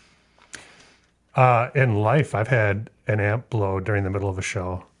 In life, I've had an amp blow during the middle of a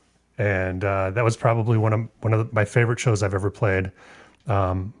show, and that was probably one of my favorite shows I've ever played.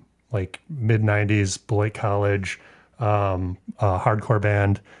 Like mid-90s, Beloit College, hardcore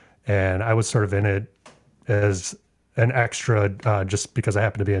band, and I was sort of in it as an extra just because I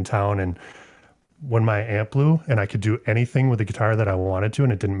happened to be in town. And when my amp blew and I could do anything with the guitar that I wanted to,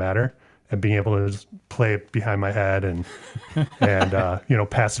 and it didn't matter, and being able to just play it behind my head and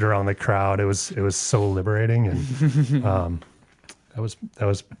pass it around the crowd, it was so liberating. And that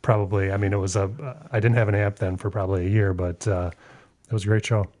was probably, I didn't have an amp then for probably a year, but it was a great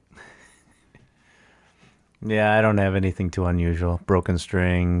show. Yeah, I don't have anything too unusual. Broken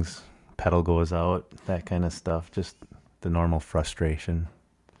strings, pedal goes out, that kind of stuff. Just the normal frustration.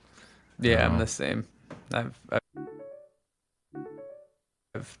 Yeah, I'm the same. I've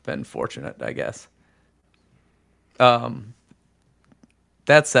been fortunate, I guess. That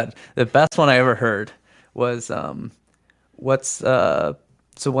said, the best one I ever heard was so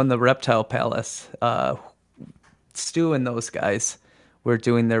when the Reptile Palace, Stu and those guys were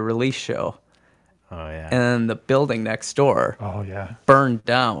doing their release show. Oh yeah. And the building next door burned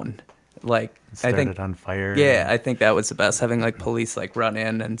down. Like started on fire. Yeah, I think that was the best. Having like police like run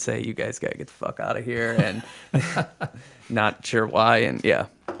in and say, "You guys gotta get the fuck out of here," and not sure why. And yeah,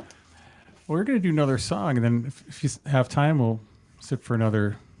 we're gonna do another song, and then if you have time, we'll sit for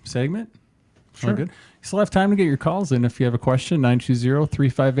another segment. Sure. All good. You still have time to get your calls in if you have a question.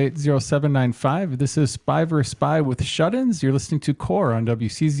 920-358-0795. This is Spy vs. Spy with Shut-ins. You're listening to Core on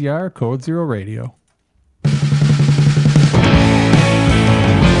WCZR Code Zero Radio.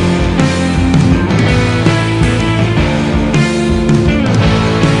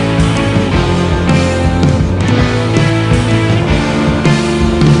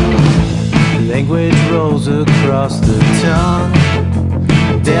 Language rolls across the tongue,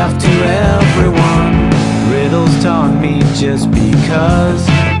 deaf to everyone. Riddles taunt me just because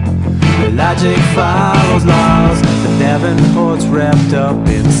the logic follows laws. The Davenport's wrapped up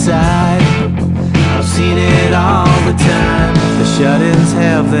inside. I've seen it all the time. The shut-ins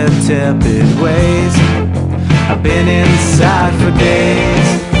have their tepid ways. I've been inside for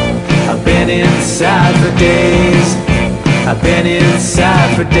days. I've been inside for days. I've been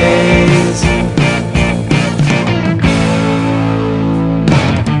inside for days.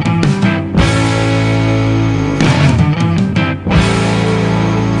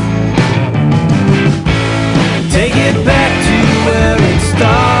 Take it back to where it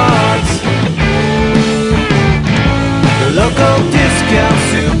starts. The local discount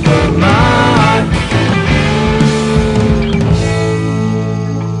supermart.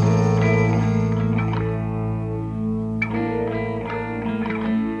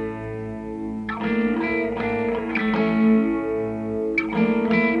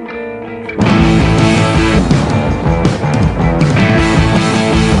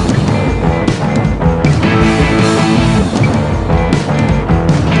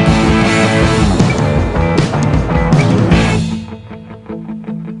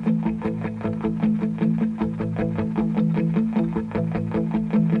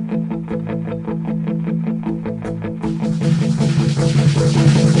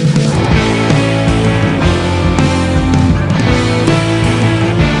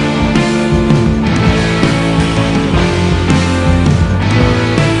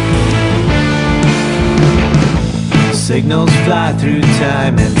 fly through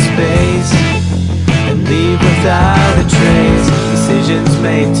time and space and leave without a trace. Decisions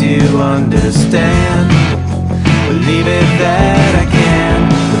made to understand, believe it that I can.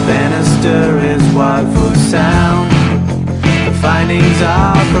 The banister is wide for sound, the findings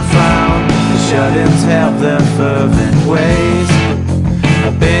are profound. The shut-ins have their fervent ways.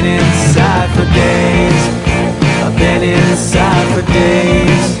 I've been inside for days, I've been inside for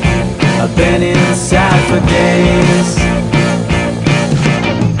days, I've been inside for days.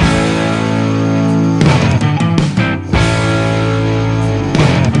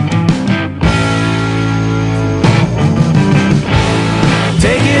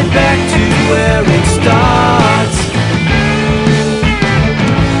 Take it back to where it starts,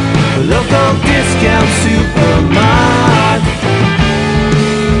 the local discount supermart.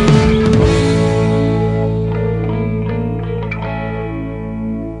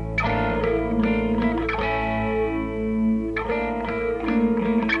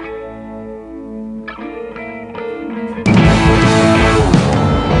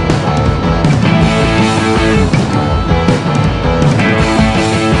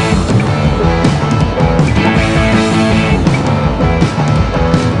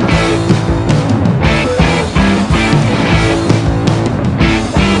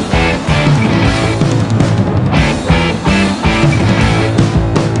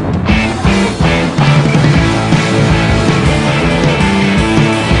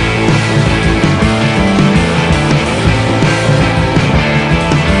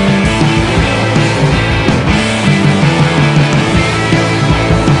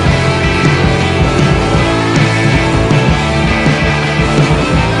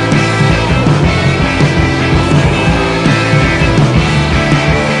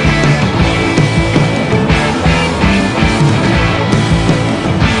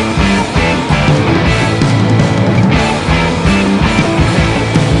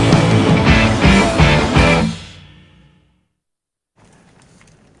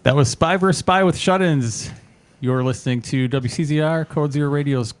 That was Spy vs. Spy with Shut-Ins. You're listening to WCZR Code Zero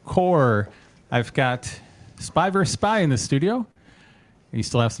Radio's Core. I've got Spy vs. Spy in the studio. You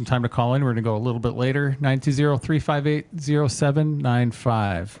still have some time to call in. We're going to go a little bit later.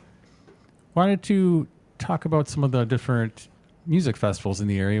 920-358-0795. Wanted to talk about some of the different music festivals in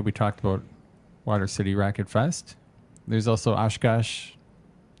the area. We talked about Water City Racket Fest. There's also Oshkosh,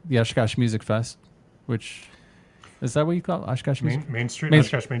 the Oshkosh Music Fest, which... Is that what you call it? Oshkosh Music? Oshkosh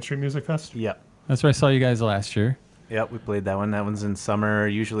Main Street Music Fest? Yep. That's where I saw you guys last year. Yep, we played that one. That one's in summer,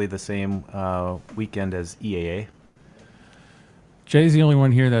 usually the same weekend as EAA. Jay's the only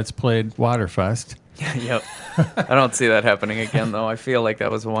one here that's played Waterfest. Yep. I don't see that happening again, though. I feel like that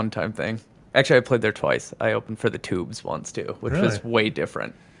was a one-time thing. Actually, I played there twice. I opened for the Tubes once, too, which was way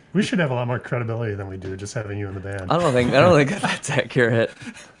different. We should have a lot more credibility than we do, just having you in the band. I don't think that's accurate.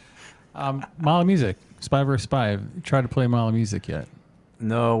 Mala Music, Spy vs. Spy. Have you tried to play Mala Music yet?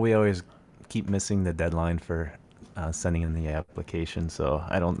 No, we always keep missing the deadline for sending in the application, so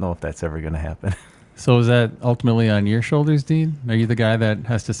I don't know if that's ever going to happen. So is that ultimately on your shoulders, Dean? Are you the guy that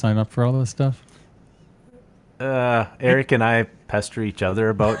has to sign up for all this stuff? Eric and I pester each other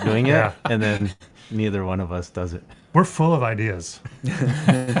about doing it, and then neither one of us does it. We're full of ideas.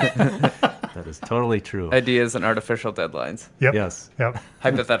 That is totally true. Ideas and artificial deadlines. Yep. Yes. Yep.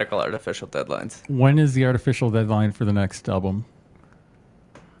 Hypothetical artificial deadlines. When is the artificial deadline for the next album?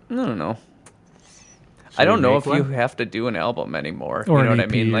 I don't know. Should I don't we know make if you one? have to do an album anymore. Or you know an what I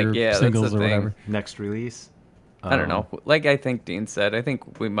EP mean? or Like, yeah, singles that's the or thing. whatever. Next release? I don't know. Like I think Dean said, I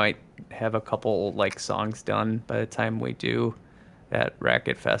think we might have a couple like songs done by the time we do that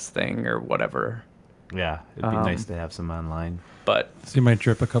Racket Fest thing or whatever. Yeah, it'd be nice to have some online. But So you might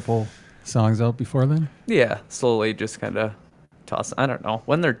drip a couple songs out before then? yeah, slowly just kind of toss. I don't know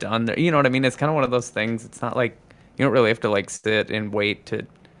when they're done. You know what I mean? It's kind of one of those things. It's not like you don't really have to like sit and wait to.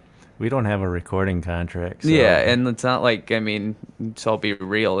 We don't have a recording contract. So. Yeah, and it's not like, I mean, so I'll be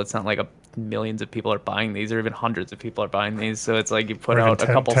real. It's not like millions of people are buying these, or even hundreds of people are buying these. So it's like you put Or even out a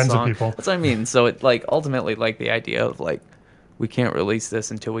couple tens of songs. people. That's what I mean. So it like ultimately like the idea of like we can't release this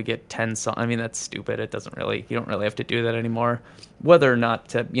until we get 10 songs. I mean, that's stupid. It doesn't really. You don't really have to do that anymore. Whether or not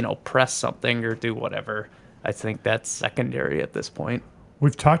to press something or do whatever, I think that's secondary at this point.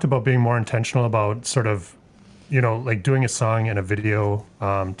 We've talked about being more intentional about sort of, like doing a song and a video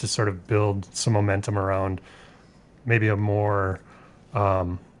to sort of build some momentum around maybe a more,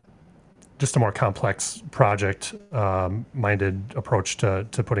 just a more complex project minded approach to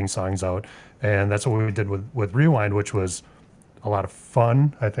putting songs out. And that's what we did with Rewind, which was a lot of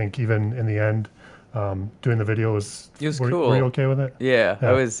fun. I think even in the end, doing the video was It was cool. Were you okay with it? Yeah, Yeah.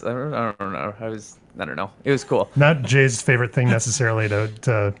 I was. I don't know. I was I don't know. It was cool. Not Jay's favorite thing necessarily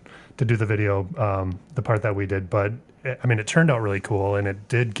to do the video, the part that we did, but I mean, it turned out really cool, and it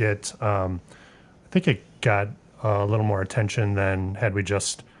did get. I think it got a little more attention than had we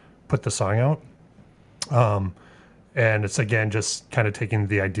just put the song out. And it's again just kind of taking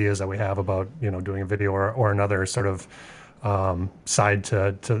the ideas that we have about doing a video or another sort of side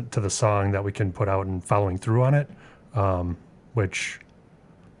to the song that we can put out and following through on it, which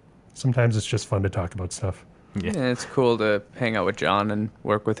sometimes it's just fun to talk about stuff. Yeah, it's cool to hang out with John and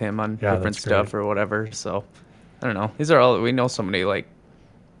work with him on different stuff or whatever. So I don't know. We know so many like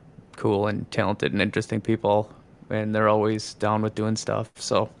cool and talented and interesting people, and they're always down with doing stuff.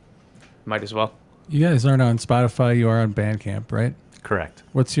 So might as well. You guys aren't on Spotify. You are on Bandcamp, right? Correct.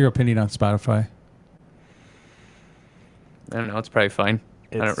 What's your opinion on Spotify? I don't know. It's probably fine.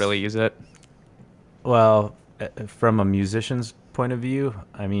 I don't really use it. Well, from a musician's point of view,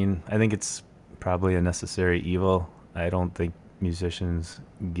 I mean, I think it's probably a necessary evil. I don't think musicians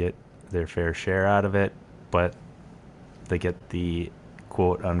get their fair share out of it, but they get the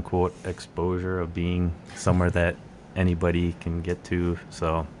quote unquote exposure of being somewhere that anybody can get to.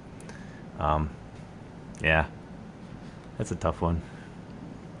 So, yeah, that's a tough one.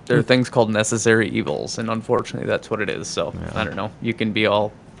 There are things called necessary evils, and unfortunately that's what it is. So I don't know. You can be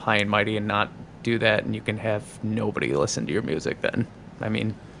all high and mighty and not do that, and you can have nobody listen to your music then. I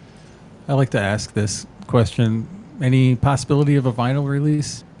mean, I like to ask this question. Any possibility of a vinyl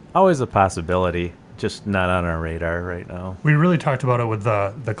release? Always a possibility, just not on our radar right now. We really talked about it with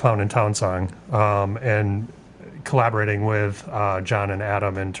the Clown in Town song, and collaborating with John and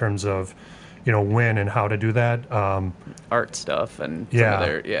Adam in terms of when and how to do that. Art stuff and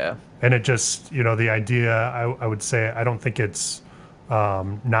yeah. And it just, the idea, I would say, I don't think it's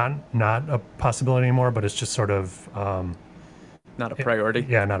not a possibility anymore, but it's just sort of... not a priority.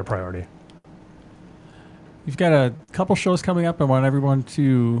 Yeah, not a priority. You've got a couple shows coming up. I want everyone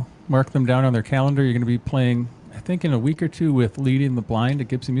to mark them down on their calendar. You're going to be playing, I think, in a week or two with Leading the Blind at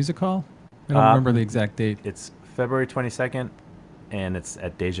Gibson Music Hall. I don't remember the exact date. It's February 22nd, and it's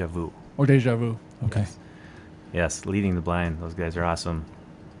at Deja Vu. Oh, Deja Vu. Okay. Yes, Leading the Blind. Those guys are awesome.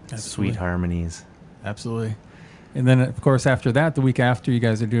 Absolutely. Sweet harmonies. Absolutely. And then, of course, after that, the week after, you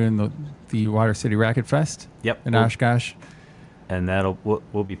guys are doing the Water City Racket Fest. Yep. In Oshkosh. And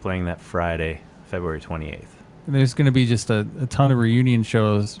we'll be playing that Friday, February 28th. And there's going to be just a ton of reunion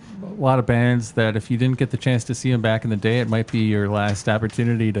shows. A lot of bands that if you didn't get the chance to see them back in the day, it might be your last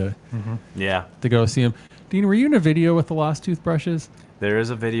opportunity to go see them. Dean, were you in a video with the Lost Toothbrushes? There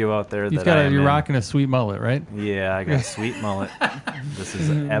is a video out there you're rocking a sweet mullet, right? Yeah, I got a sweet mullet. This is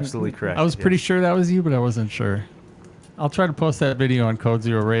absolutely correct. I was pretty sure that was you, but I wasn't sure. I'll try to post that video on Code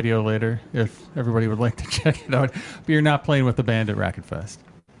Zero Radio later if everybody would like to check it out. But you're not playing with the band at Racket Fest.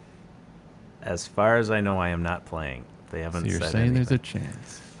 As far as I know, I am not playing. They haven't So you're said saying anything. there's a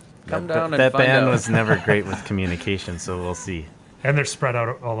chance. Come down and that find band out. was never great with communication, so we'll see. And they're spread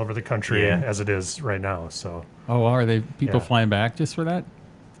out all over the country as it is right now. So. Oh, are they people flying back just for that?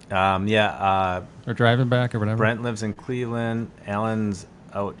 Or driving back or whatever? Brent lives in Cleveland. Alan's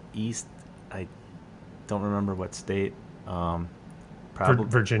out east. I don't remember what state. Probably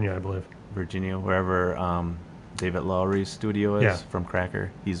Virginia, I believe. Virginia, wherever David Lowry's studio is from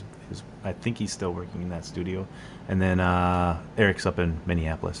Cracker. I think he's still working in that studio. And then Eric's up in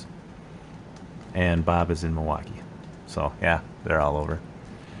Minneapolis. And Bob is in Milwaukee. So, yeah, they're all over.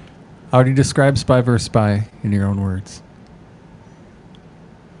 How do you describe Spy vs. Spy in your own words?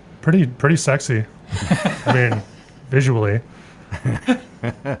 Pretty sexy. I mean, visually.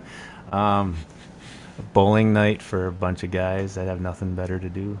 Bowling night for a bunch of guys that have nothing better to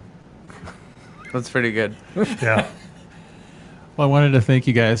do. That's pretty good. Yeah. Well, I wanted to thank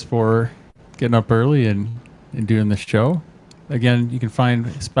you guys for getting up early and doing this show. Again, you can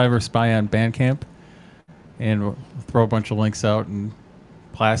find Spy vs. Spy on Bandcamp. And we'll throw a bunch of links out and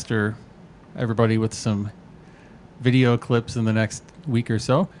plaster everybody with some video clips in the next week or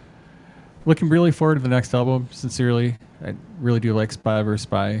so. Looking really forward to the next album. Sincerely, I really do like Spy vs.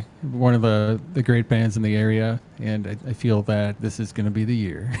 Spy, one of the great bands in the area, and I feel that this is going to be the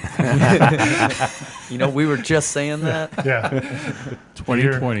year. We were just saying that. Yeah.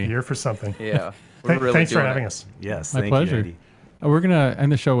 2020. Year for something. Yeah. We're really Thanks for doing having it. us. Yes, My thank pleasure. you, Eddie. We're going to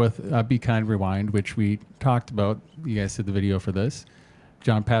end the show with Be Kind Rewind, which we talked about. You guys did the video for this.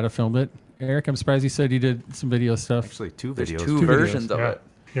 John Pata filmed it. Eric, I'm surprised you said you did some video stuff. Actually, two There's videos. two versions of Yeah. it.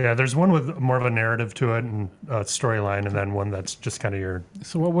 Yeah, there's one with more of a narrative to it and storyline, and then one that's just kind of your...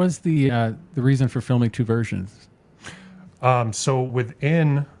 So what was the reason for filming two versions? So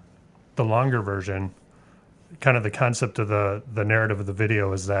within the longer version, kind of the concept of the narrative of the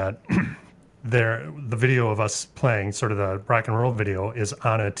video is that the video of us playing, sort of the rock and roll video, is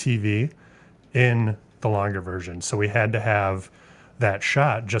on a TV in the longer version. So we had to have that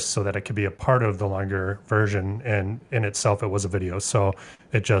shot just so that it could be a part of the longer version, and in itself it was a video. So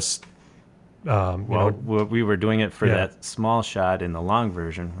it just we were doing it for Yeah. that small shot in the long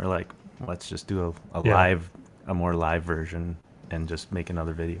version. We're like, let's just do a more live version and just make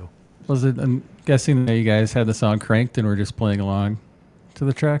another video. Was it? I'm guessing that you guys had the song cranked and were just playing along to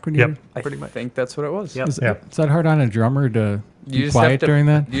the track when you. Yep. I think that's what it was. Yep. Is that hard on a drummer to You be just quiet have to, during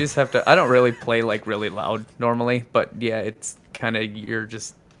that? You just have to. I don't really play like really loud normally, but yeah, it's kind of I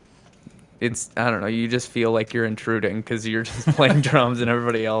don't know. You just feel like you're intruding because you're just playing drums and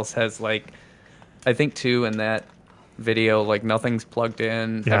everybody else has like. I think too in that video, like nothing's plugged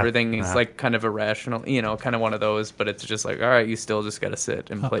in. Yeah. Everything is like kind of irrational, kind of one of those. But it's just like, all right, you still just gotta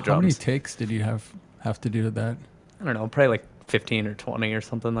sit and play drums. How many takes did you have to do to that? I don't know, probably like 15 or 20 or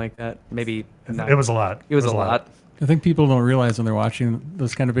something like that. Maybe not. It was a lot. It was a lot. I think people don't realize when they're watching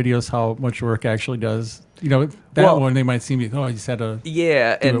those kind of videos how much work actually does. That one they might seem you just had to do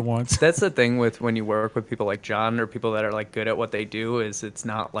and it once. That's the thing with when you work with people like John or people that are like good at what they do is it's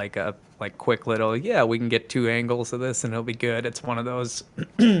not like a quick little we can get 2 angles of this and it'll be good. It's one of those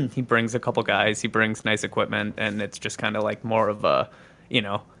he brings a couple guys, he brings nice equipment, and it's just kind of like more of a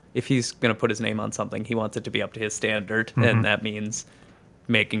if he's gonna put his name on something, he wants it to be up to his standard, and that means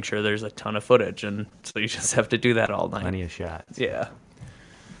making sure there's a ton of footage, and so you just have to do that all night. Plenty of shots. Yeah.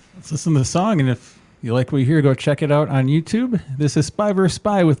 Let's listen to the song, and if you like what you hear, go check it out on YouTube. This is Spy vs.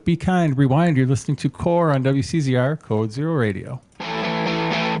 Spy with Be Kind. Rewind. You're listening to Core on WCZR Code Zero Radio.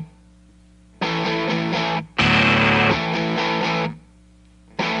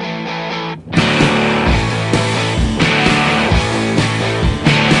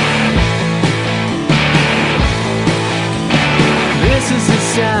 This is a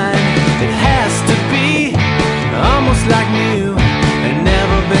sign, it has to be almost like new and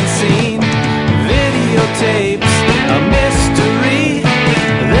never been seen. Videotapes, a mystery.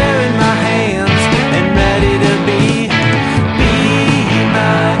 They're in my hands and ready to be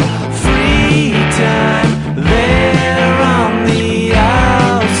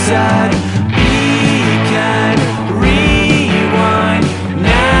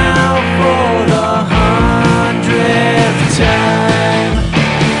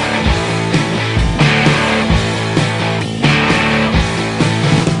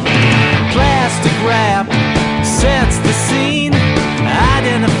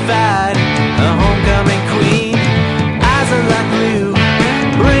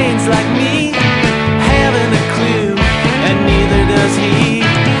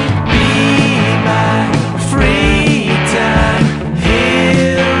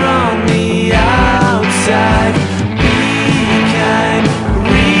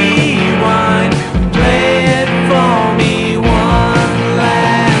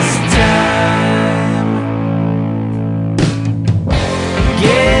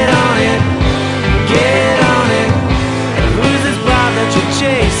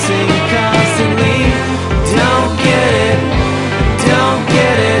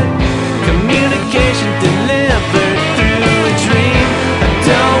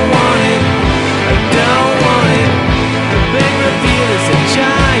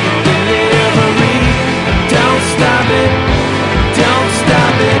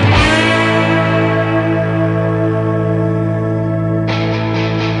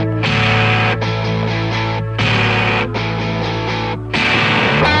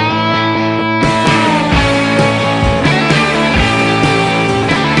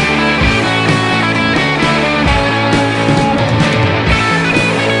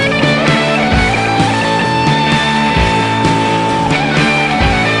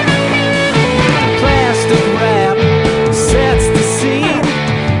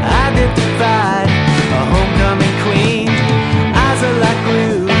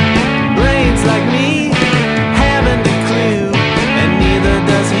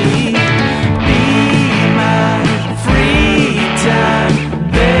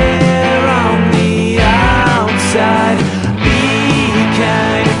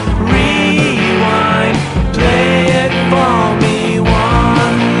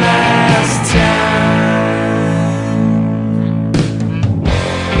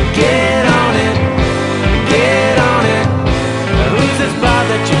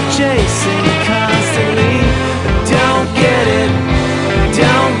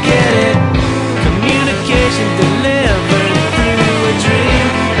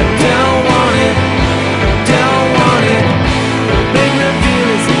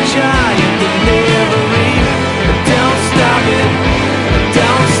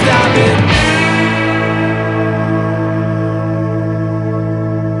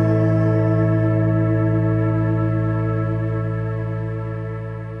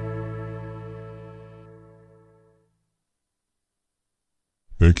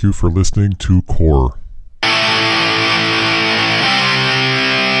Thank you for listening to Core.